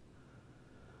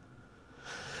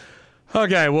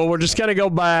 Okay, well, we're just going to go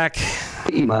back.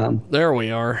 Mom. There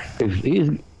we are.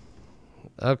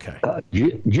 Okay.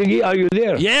 Jiggy, are you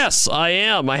there? Yes, I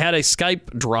am. I had a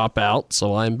Skype drop out,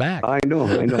 so I'm back. I know.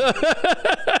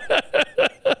 The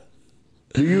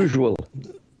usual.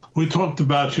 We talked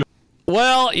about you.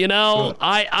 Well, you know,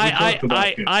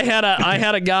 I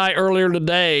had a guy earlier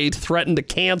today threaten to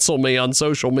cancel me on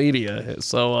social media.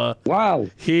 So Wow.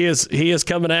 he is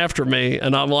coming after me,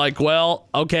 and I'm like, well,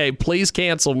 okay, please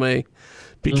cancel me,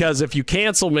 because if you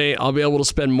cancel me, I'll be able to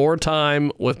spend more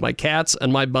time with my cats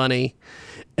and my bunny,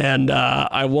 and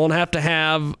I won't have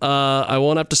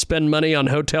to spend money on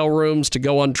hotel rooms to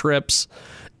go on trips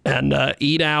and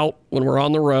eat out when we're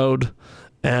on the road.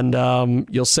 And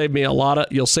you'll save Brittany a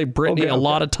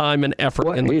lot of time and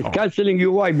effort in the He's car. canceling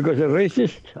you. Why? Because you're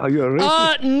racist? Are you a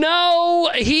racist?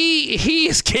 No,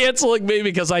 he's canceling me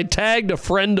because I tagged a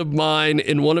friend of mine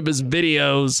in one of his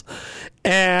videos,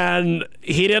 and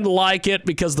he didn't like it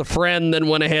because the friend then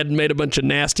went ahead and made a bunch of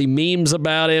nasty memes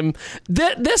about him.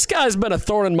 This guy's been a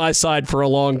thorn in my side for a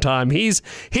long time. He's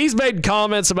made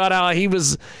comments about how he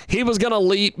was going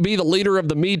to be the leader of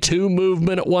the Me Too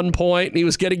movement at one point, and he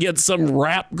was going to get some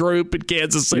rap group in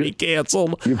Kansas City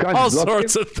canceled. All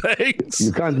sorts of things.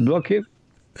 You can't block him?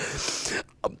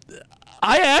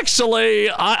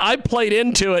 I played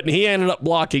into it, and he ended up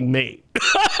blocking me.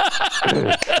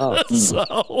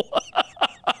 So,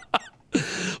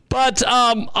 but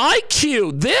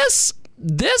IQ, this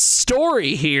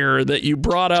story here that you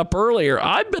brought up earlier,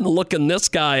 I've been looking this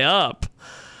guy up.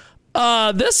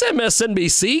 This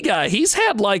MSNBC guy, he's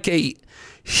had like a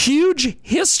huge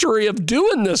history of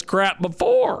doing this crap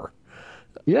before.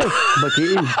 Yes, but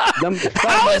he is.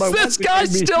 How is this guy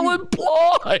still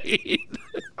employed?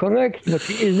 Correct, but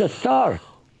he is a star.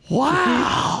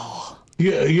 Wow.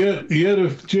 Yeah, yet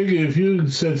if Jiggy, if you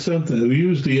said something,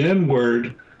 used the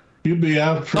N-word, you'd be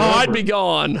out forever. Oh, I'd be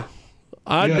gone.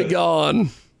 I'd be gone.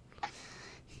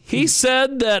 He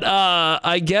said that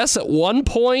I guess at one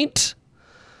point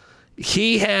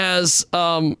he says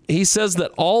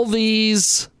that all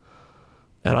these,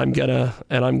 and I'm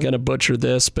gonna butcher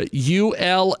this, but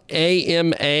ulama.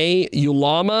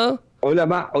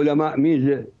 Ulama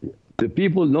means the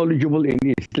people knowledgeable in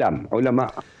Islam.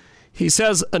 Ulama. He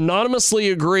says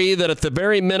anonymously agree that at the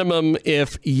very minimum,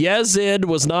 if Yazid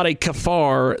was not a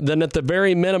kafar, then at the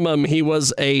very minimum he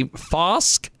was a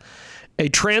fasq, a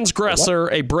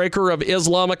transgressor, a breaker of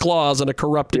Islamic laws, and a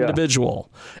corrupt individual.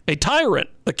 A tyrant,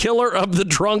 a killer of the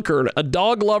drunkard, a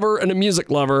dog lover and a music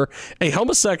lover, a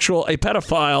homosexual, a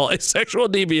pedophile, a sexual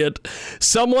deviant,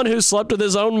 someone who slept with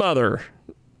his own mother,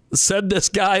 said this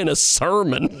guy in a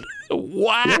sermon.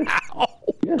 Wow.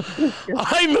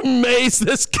 I'm amazed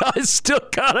this guy's still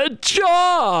got a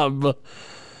job.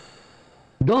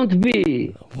 Don't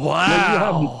be. Wow. When you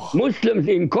have Muslims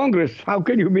in Congress, how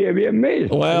can you be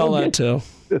amazed? Well, that too.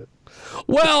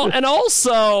 Well, and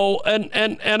also,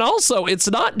 and also, it's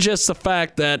not just the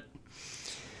fact that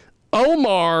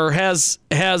Omar has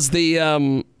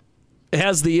the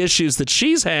issues that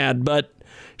she's had, but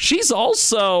she's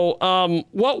also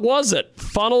what was it?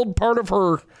 Funneled part of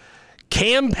her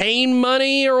campaign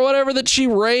money or whatever that she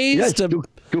raised to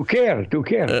care.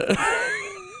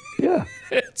 Yeah.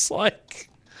 It's like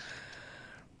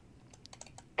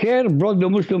CARE brought the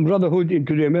Muslim Brotherhood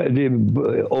into the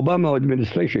Obama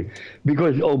administration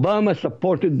because Obama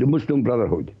supported the Muslim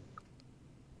Brotherhood.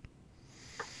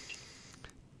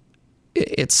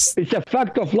 It's a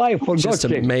fact of life, for God's sake. Just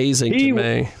amazing to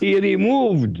me. He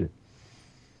removed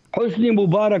Hosni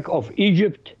Mubarak of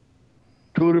Egypt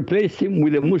to replace him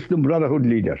with a Muslim Brotherhood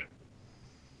leader.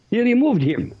 He removed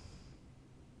him.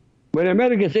 When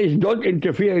America says don't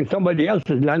interfere in somebody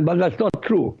else's land, but that's not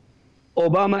true.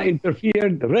 Obama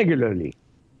interfered regularly.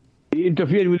 He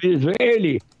interfered with the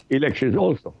Israeli elections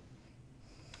also.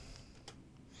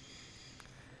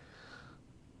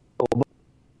 Obama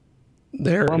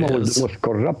was the most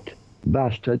corrupt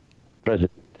bastard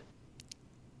president.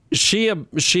 She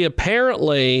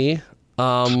apparently,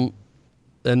 and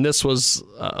this was,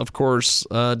 of course,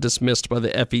 dismissed by the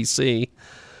FEC,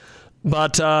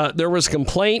 but there was a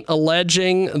complaint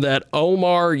alleging that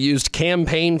Omar used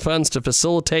campaign funds to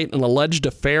facilitate an alleged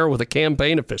affair with a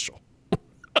campaign official.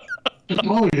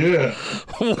 Oh, yeah.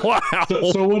 Wow.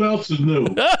 So what else is new?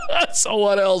 So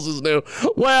what else is new?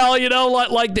 Well, you know,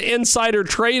 like the insider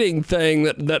trading thing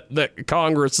that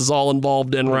Congress is all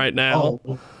involved in right now.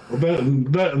 Oh,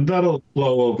 that'll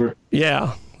blow over.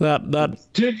 Yeah, that.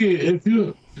 Jiggy,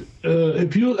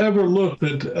 if you ever looked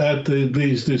at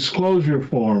these disclosure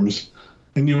forms,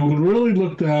 and you would really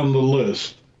look down the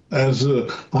list, as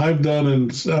I've done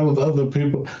and some with other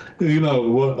people, you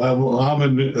know,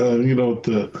 I'm in, you know,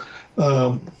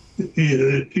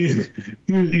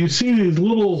 you see these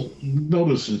little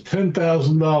notices,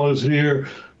 $10,000 here,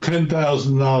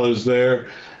 $10,000 there,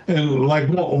 And like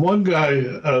one guy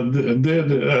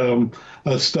did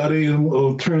a study, and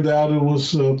it turned out it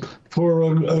was for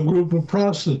a group of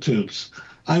prostitutes.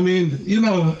 I mean, the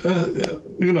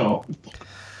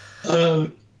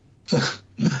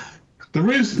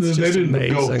reason that they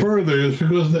didn't go further is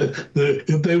because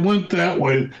if they went that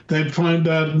way, they'd find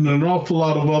that in an awful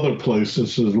lot of other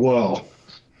places as well.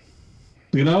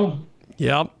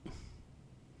 Yep.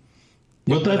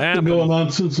 But that's been going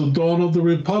on since the dawn of the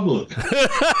Republic.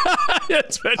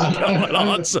 It's been going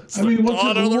on since the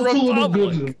dawn of the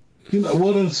Republic.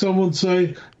 What did someone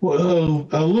say? Well,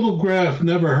 a little graft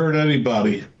never hurt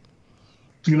anybody.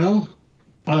 But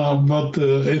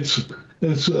it's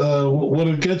when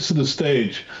it gets to the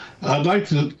stage. I'd like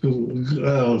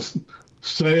to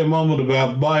say a moment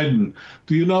about Biden.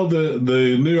 Do you know the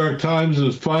New York Times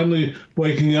is finally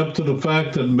waking up to the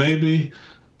fact that maybe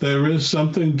there is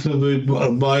something to the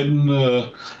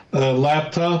Biden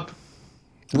laptop?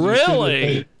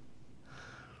 Really?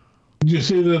 Did you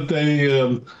see that they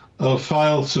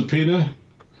filed subpoena?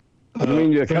 I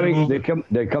mean, they're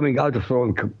coming out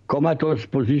from comatose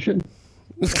position?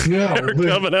 Yeah, they're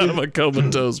coming out of a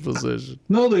comatose position.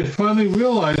 No, they finally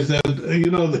realized that,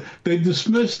 they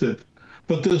dismissed it.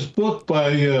 But this book by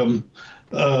the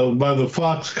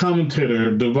Fox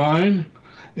commentator, Devine,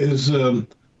 is, I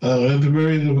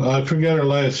forget her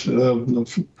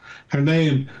her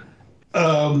name.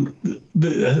 Have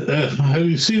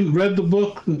you read the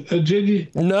book, Jiggy?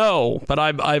 No, but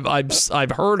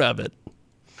I've heard of it.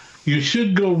 You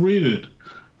should go read it,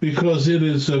 because it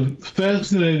is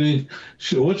fascinating.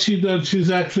 What she done,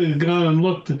 she's actually gone and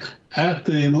looked at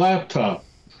the laptop,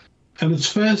 and it's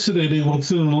fascinating what's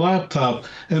in the laptop.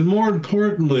 And more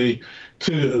importantly,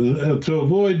 to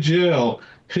avoid jail,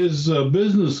 his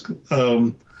business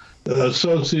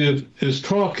associate is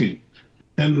talking.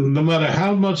 And no matter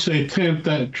how much they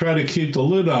try to keep the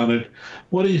lid on it,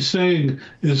 what he's saying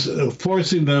is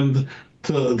forcing them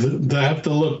to have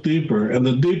to look deeper. And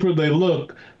the deeper they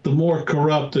look, the more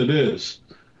corrupt it is.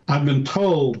 I've been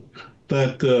told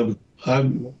that,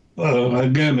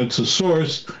 again, it's a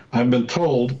source, I've been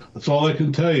told, that's all I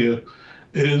can tell you,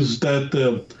 is that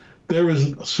there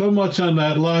is so much on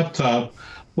that laptop,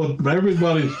 what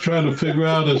everybody's trying to figure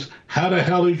out is how the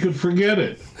hell he could forget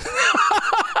it.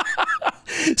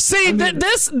 See,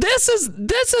 this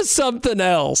is something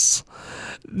else.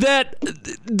 That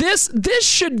this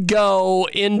should go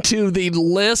into the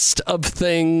list of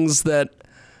things that,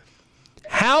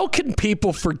 how can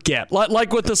people forget?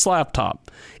 Like with this laptop.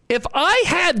 If I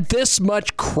had this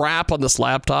much crap on this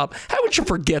laptop, how would you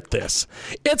forget this?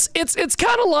 It's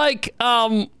kind of like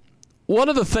one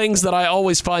of the things that I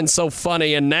always find so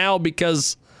funny, and now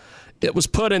because it was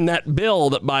put in that bill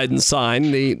that Biden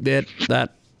signed, that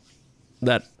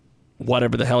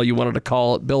whatever the hell you wanted to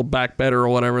call it, Build Back Better or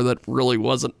whatever, that really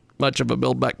wasn't much of a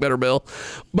Build Back Better bill.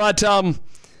 But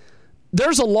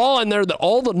there's a law in there that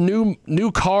all the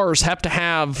new cars have to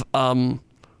have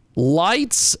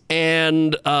lights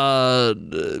and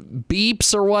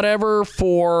beeps or whatever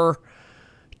for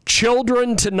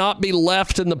children to not be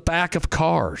left in the back of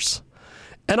cars.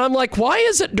 And I'm like, why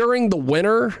is it during the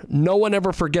winter no one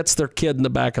ever forgets their kid in the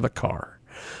back of the car?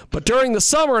 But during the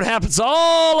summer, it happens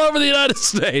all over the United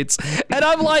States. And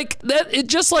I'm like,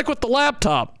 just like with the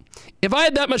laptop. If I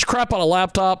had that much crap on a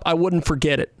laptop, I wouldn't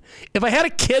forget it. If I had a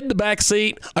kid in the back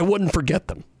seat, I wouldn't forget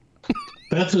them.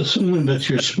 That's assuming that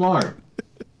you're smart.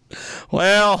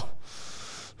 Well,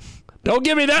 don't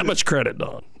give me that much credit,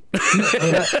 Don.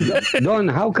 Don,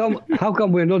 how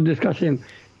come we're not discussing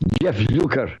Jeff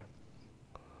Zucker?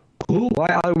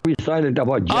 Why are we silent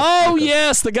about Jeff Zucker?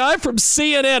 Yes, the guy from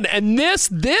CNN. And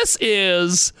this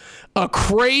is a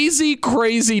crazy,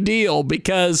 crazy deal,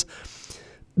 because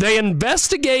they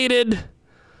investigated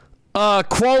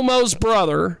Cuomo's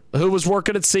brother, who was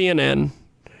working at CNN,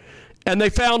 and they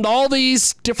found all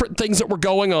these different things that were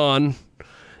going on,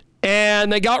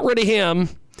 and they got rid of him.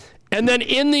 And then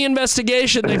in the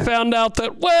investigation, they found out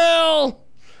that, well,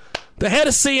 the head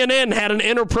of CNN had an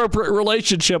inappropriate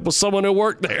relationship with someone who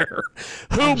worked there,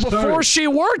 who before she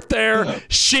worked there,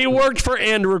 she worked for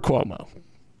Andrew Cuomo.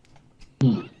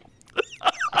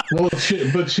 Well,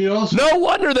 she also... No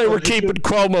wonder they were keeping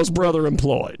Cuomo's brother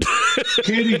employed.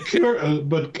 Katie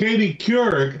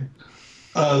Couric,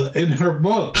 in her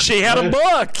book... She had a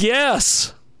book,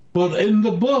 yes. But in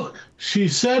the book, she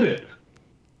said it.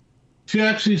 She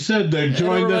actually said they're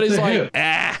joined at the hip.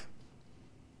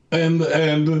 And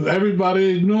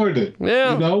everybody ignored it.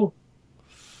 Yeah.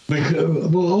 Because,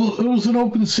 it was an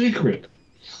open secret.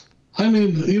 I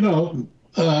mean, it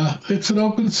was an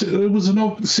open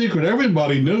secret.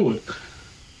 Everybody knew it.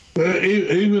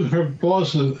 Even her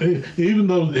bosses, even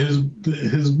though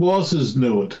his bosses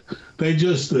knew it, they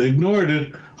just ignored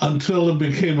it until it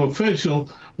became official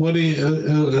when he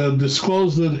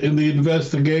disclosed it in the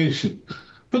investigation.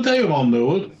 But they all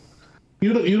knew it.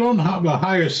 You don't have to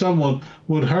hire someone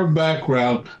with her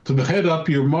background to head up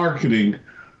your marketing.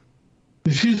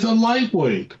 She's a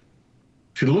lightweight.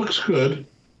 She looks good.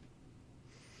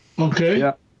 Okay.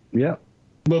 Yeah. Yeah.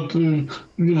 But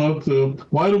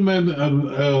why do men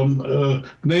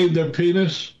name their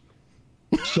penis?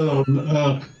 So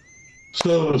it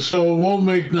won't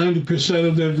make 90%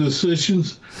 of their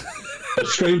decisions. A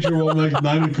stranger will make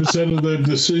 90% of their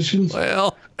decisions.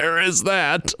 Well, there is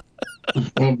that.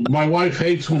 Well, my wife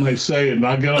hates when I say it, and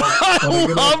I get off. I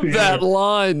love that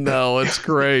line, though. It's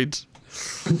great.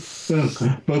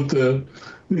 But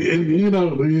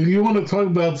you want to talk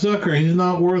about Zucker? He's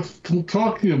not worth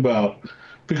talking about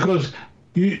because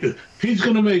he's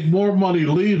going to make more money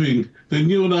leaving than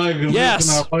you and I are going to make in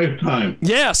our lifetime.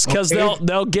 Yes, because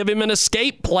they'll give him an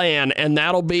escape plan, and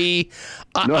that'll be.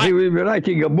 He will be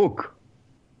writing a book.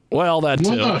 Well, that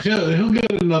too. No, he'll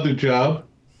get another job.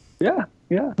 Yeah.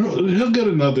 Yeah. He'll get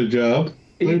another job.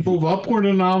 They move upward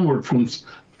and onward from,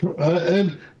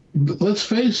 and let's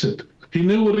face it, he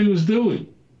knew what he was doing.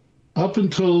 Up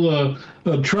until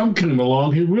Trump came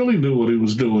along, he really knew what he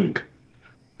was doing.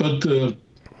 But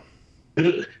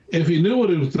if he knew what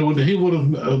he was doing, he would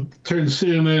have turned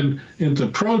CNN into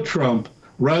pro-Trump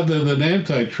rather than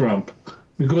anti-Trump.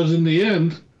 Because in the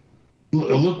end,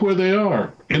 look where they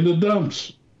are, in the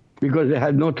dumps. Because they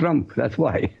had no Trump, that's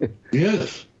why.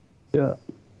 Yes. Yeah.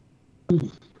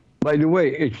 By the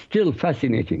way, it's still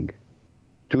fascinating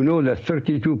to know that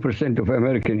 32% of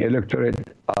American electorate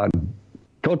are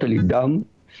totally dumb,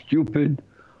 stupid,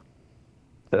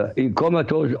 in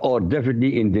comatose, or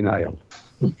definitely in denial.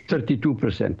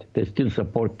 32%. They still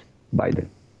support Biden.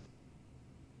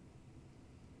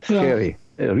 Scary.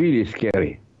 Really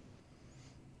scary.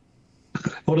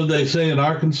 What did they say in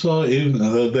Arkansas? Even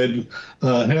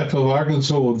half of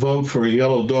Arkansas would vote for a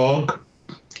yellow dog.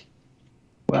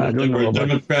 Well, I don't know about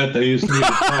Democrat. They used to be.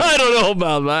 I don't know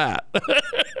about that.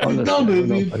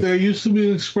 There used to be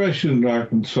an expression in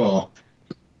Arkansas.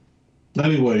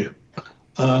 Anyway,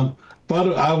 but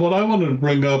what I wanted to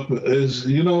bring up is,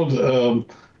 the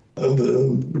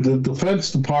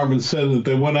Defense Department said that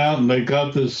they went out and they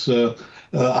got this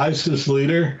ISIS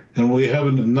leader, and we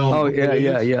haven't known. Oh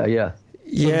yeah.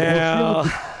 Yeah.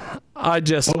 I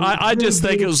just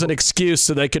think it was an excuse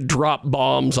so they could drop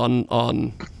bombs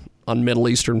on Middle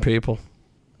Eastern people.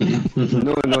 No.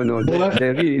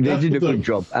 They did a good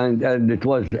job, and it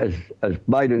was as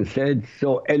Biden said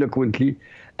so eloquently,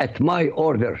 at my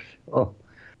orders. Oh.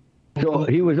 So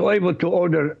he was able to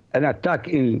order an attack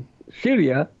in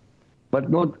Syria, but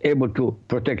not able to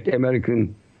protect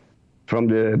Americans from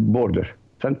the border.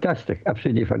 Fantastic,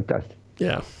 absolutely fantastic.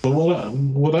 Yeah. But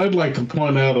what I'd like to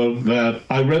point out of that,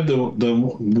 I read the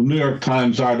New York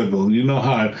Times article. You know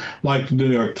how I like the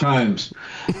New York Times,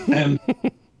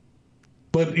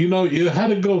 but you had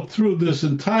to go through this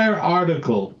entire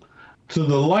article to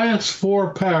the last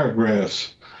 4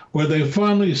 paragraphs where they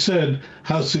finally said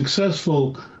how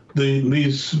successful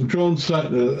these drone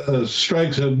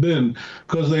strikes have been,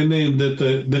 because they named that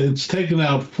it's taken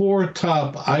out 4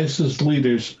 top ISIS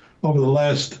leaders over the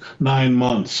last 9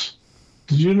 months.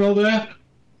 Did you know that?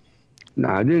 No,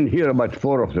 I didn't hear about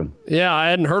 4 of them. Yeah, I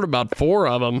hadn't heard about 4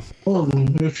 of them. Well,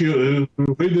 if you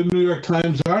read the New York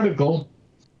Times article,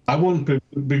 I won't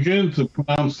begin to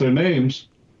pronounce their names.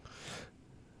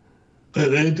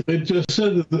 It just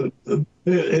said that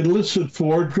it listed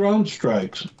 4 drone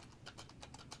strikes.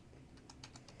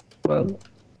 Well,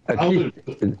 at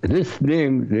least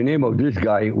the name of this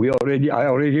guy, I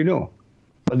already know.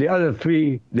 But the other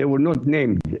 3, they were not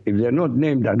named. If they're not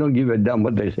named, I don't give a damn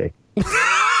what they say.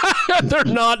 They're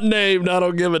not named. I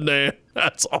don't give a damn.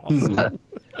 That's awesome.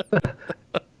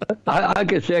 I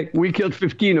can say we killed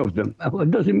 15 of them.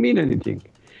 It doesn't mean anything.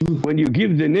 When you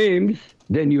give the names,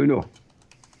 then you know.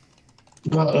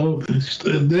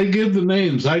 They give the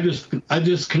names. I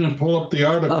just can't pull up the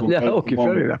article. Okay,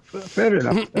 fair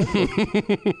enough.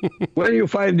 When you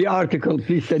find the article,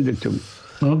 please send it to me.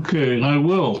 Okay, I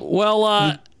will.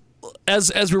 Well,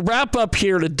 as we wrap up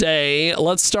here today,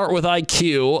 let's start with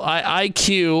IQ.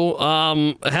 IQ,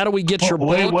 how do we get your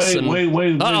books?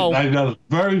 Wait. I got a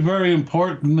very, very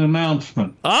important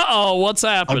announcement. What's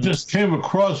happening? I just came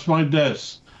across my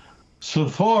desk.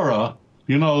 Sephora,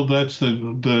 that's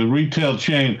the retail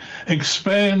chain,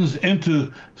 expands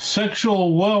into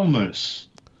sexual wellness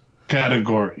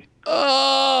category.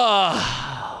 Oh.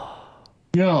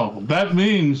 That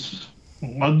means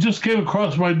I just came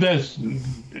across my desk.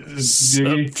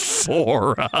 Jiggy.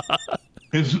 Sephora.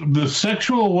 It's the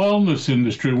sexual wellness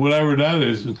industry, whatever that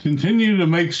is, continue to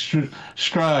make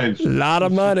strides. A lot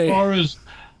of money. As far as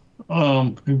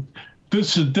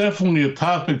this is definitely a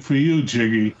topic for you,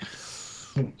 Jiggy.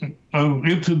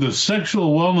 Into the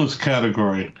sexual wellness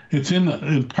category. It's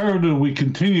imperative we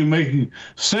continue making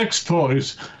sex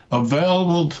toys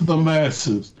available to the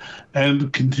masses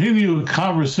and continue a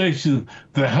conversation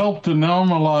that help to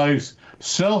normalize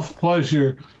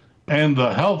self-pleasure and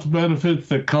the health benefits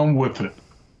that come with it.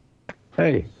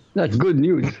 Hey, that's good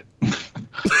news.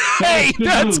 Hey,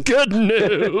 that's good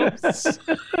news.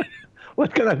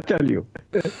 What can I tell you?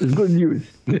 It's good news.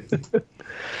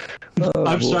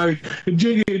 I'm sorry,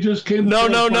 Jiggy, it just came.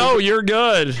 No. You're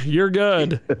good. You're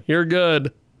good. You're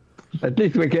good. At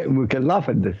least we can laugh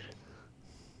at this.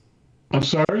 I'm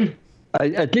sorry?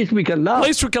 At least we can laugh. At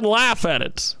least we can laugh at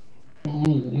it.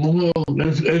 Well,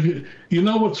 if you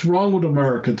know what's wrong with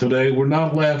America today? We're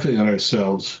not laughing at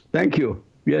ourselves. Thank you.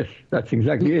 Yes, that's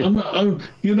exactly it.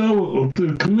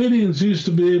 The comedians used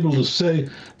to be able to say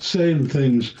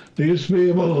things. They used to be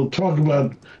able to talk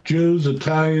about Jews,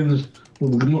 Italians,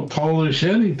 Polish,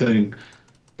 anything.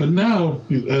 But now,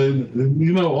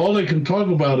 all they can talk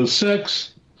about is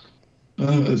sex,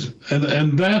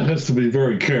 and that has to be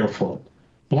very careful.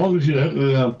 As long as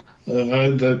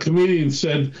the comedian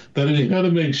said that he had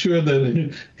to make sure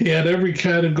that he had every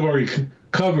category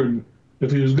covered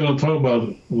if he was going to talk about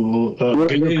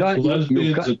gays,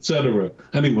 lesbians, etc.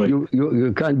 Anyway.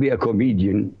 You can't be a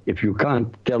comedian if you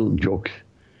can't tell jokes.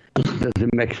 It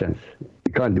doesn't make sense.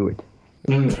 You can't do it.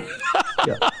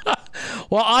 Yeah.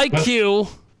 Well, IQ,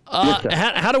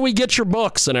 how do we get your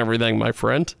books and everything, my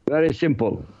friend? Very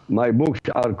simple. My books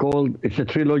are called, it's a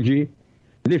trilogy,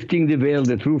 Lifting the Veil,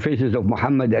 The True Faces of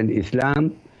Muhammad and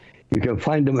Islam. You can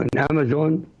find them on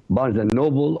Amazon, Barnes &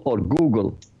 Noble, or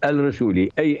Google,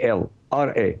 Al-Rassooli,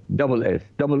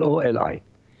 ALRASSOOLI.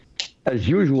 As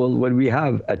usual, when we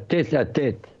have a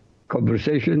tete-a-tete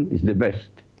conversation, is the best.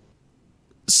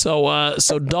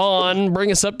 So Don,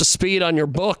 bring us up to speed on your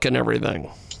book and everything.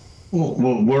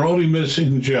 Well, we're only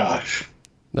missing Josh.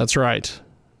 That's right.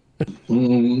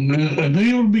 And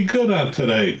he would be good on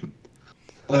today.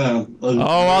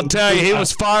 I'll tell you, he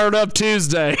was fired up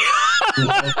Tuesday.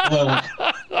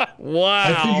 Wow.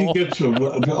 I think he gets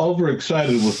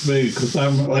overexcited with me because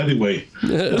anyway.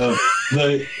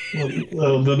 The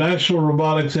National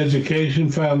Robotics Education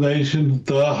Foundation,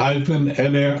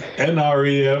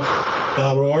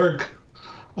 the-NREF.org,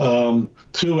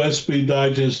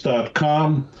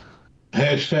 2sbdigest.com,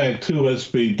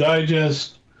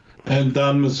 #2sbdigest, and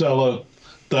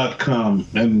donmazzella.com,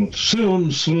 and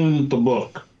soon the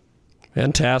book.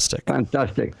 Fantastic.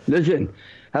 Listen,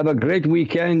 have a great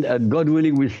weekend, and God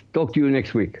willing, we'll talk to you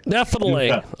next week. Definitely.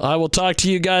 Yeah. I will talk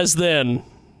to you guys then.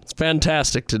 It's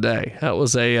fantastic today. That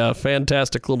was a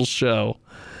fantastic little show.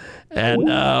 And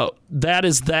that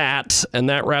is that, and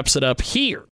that wraps it up here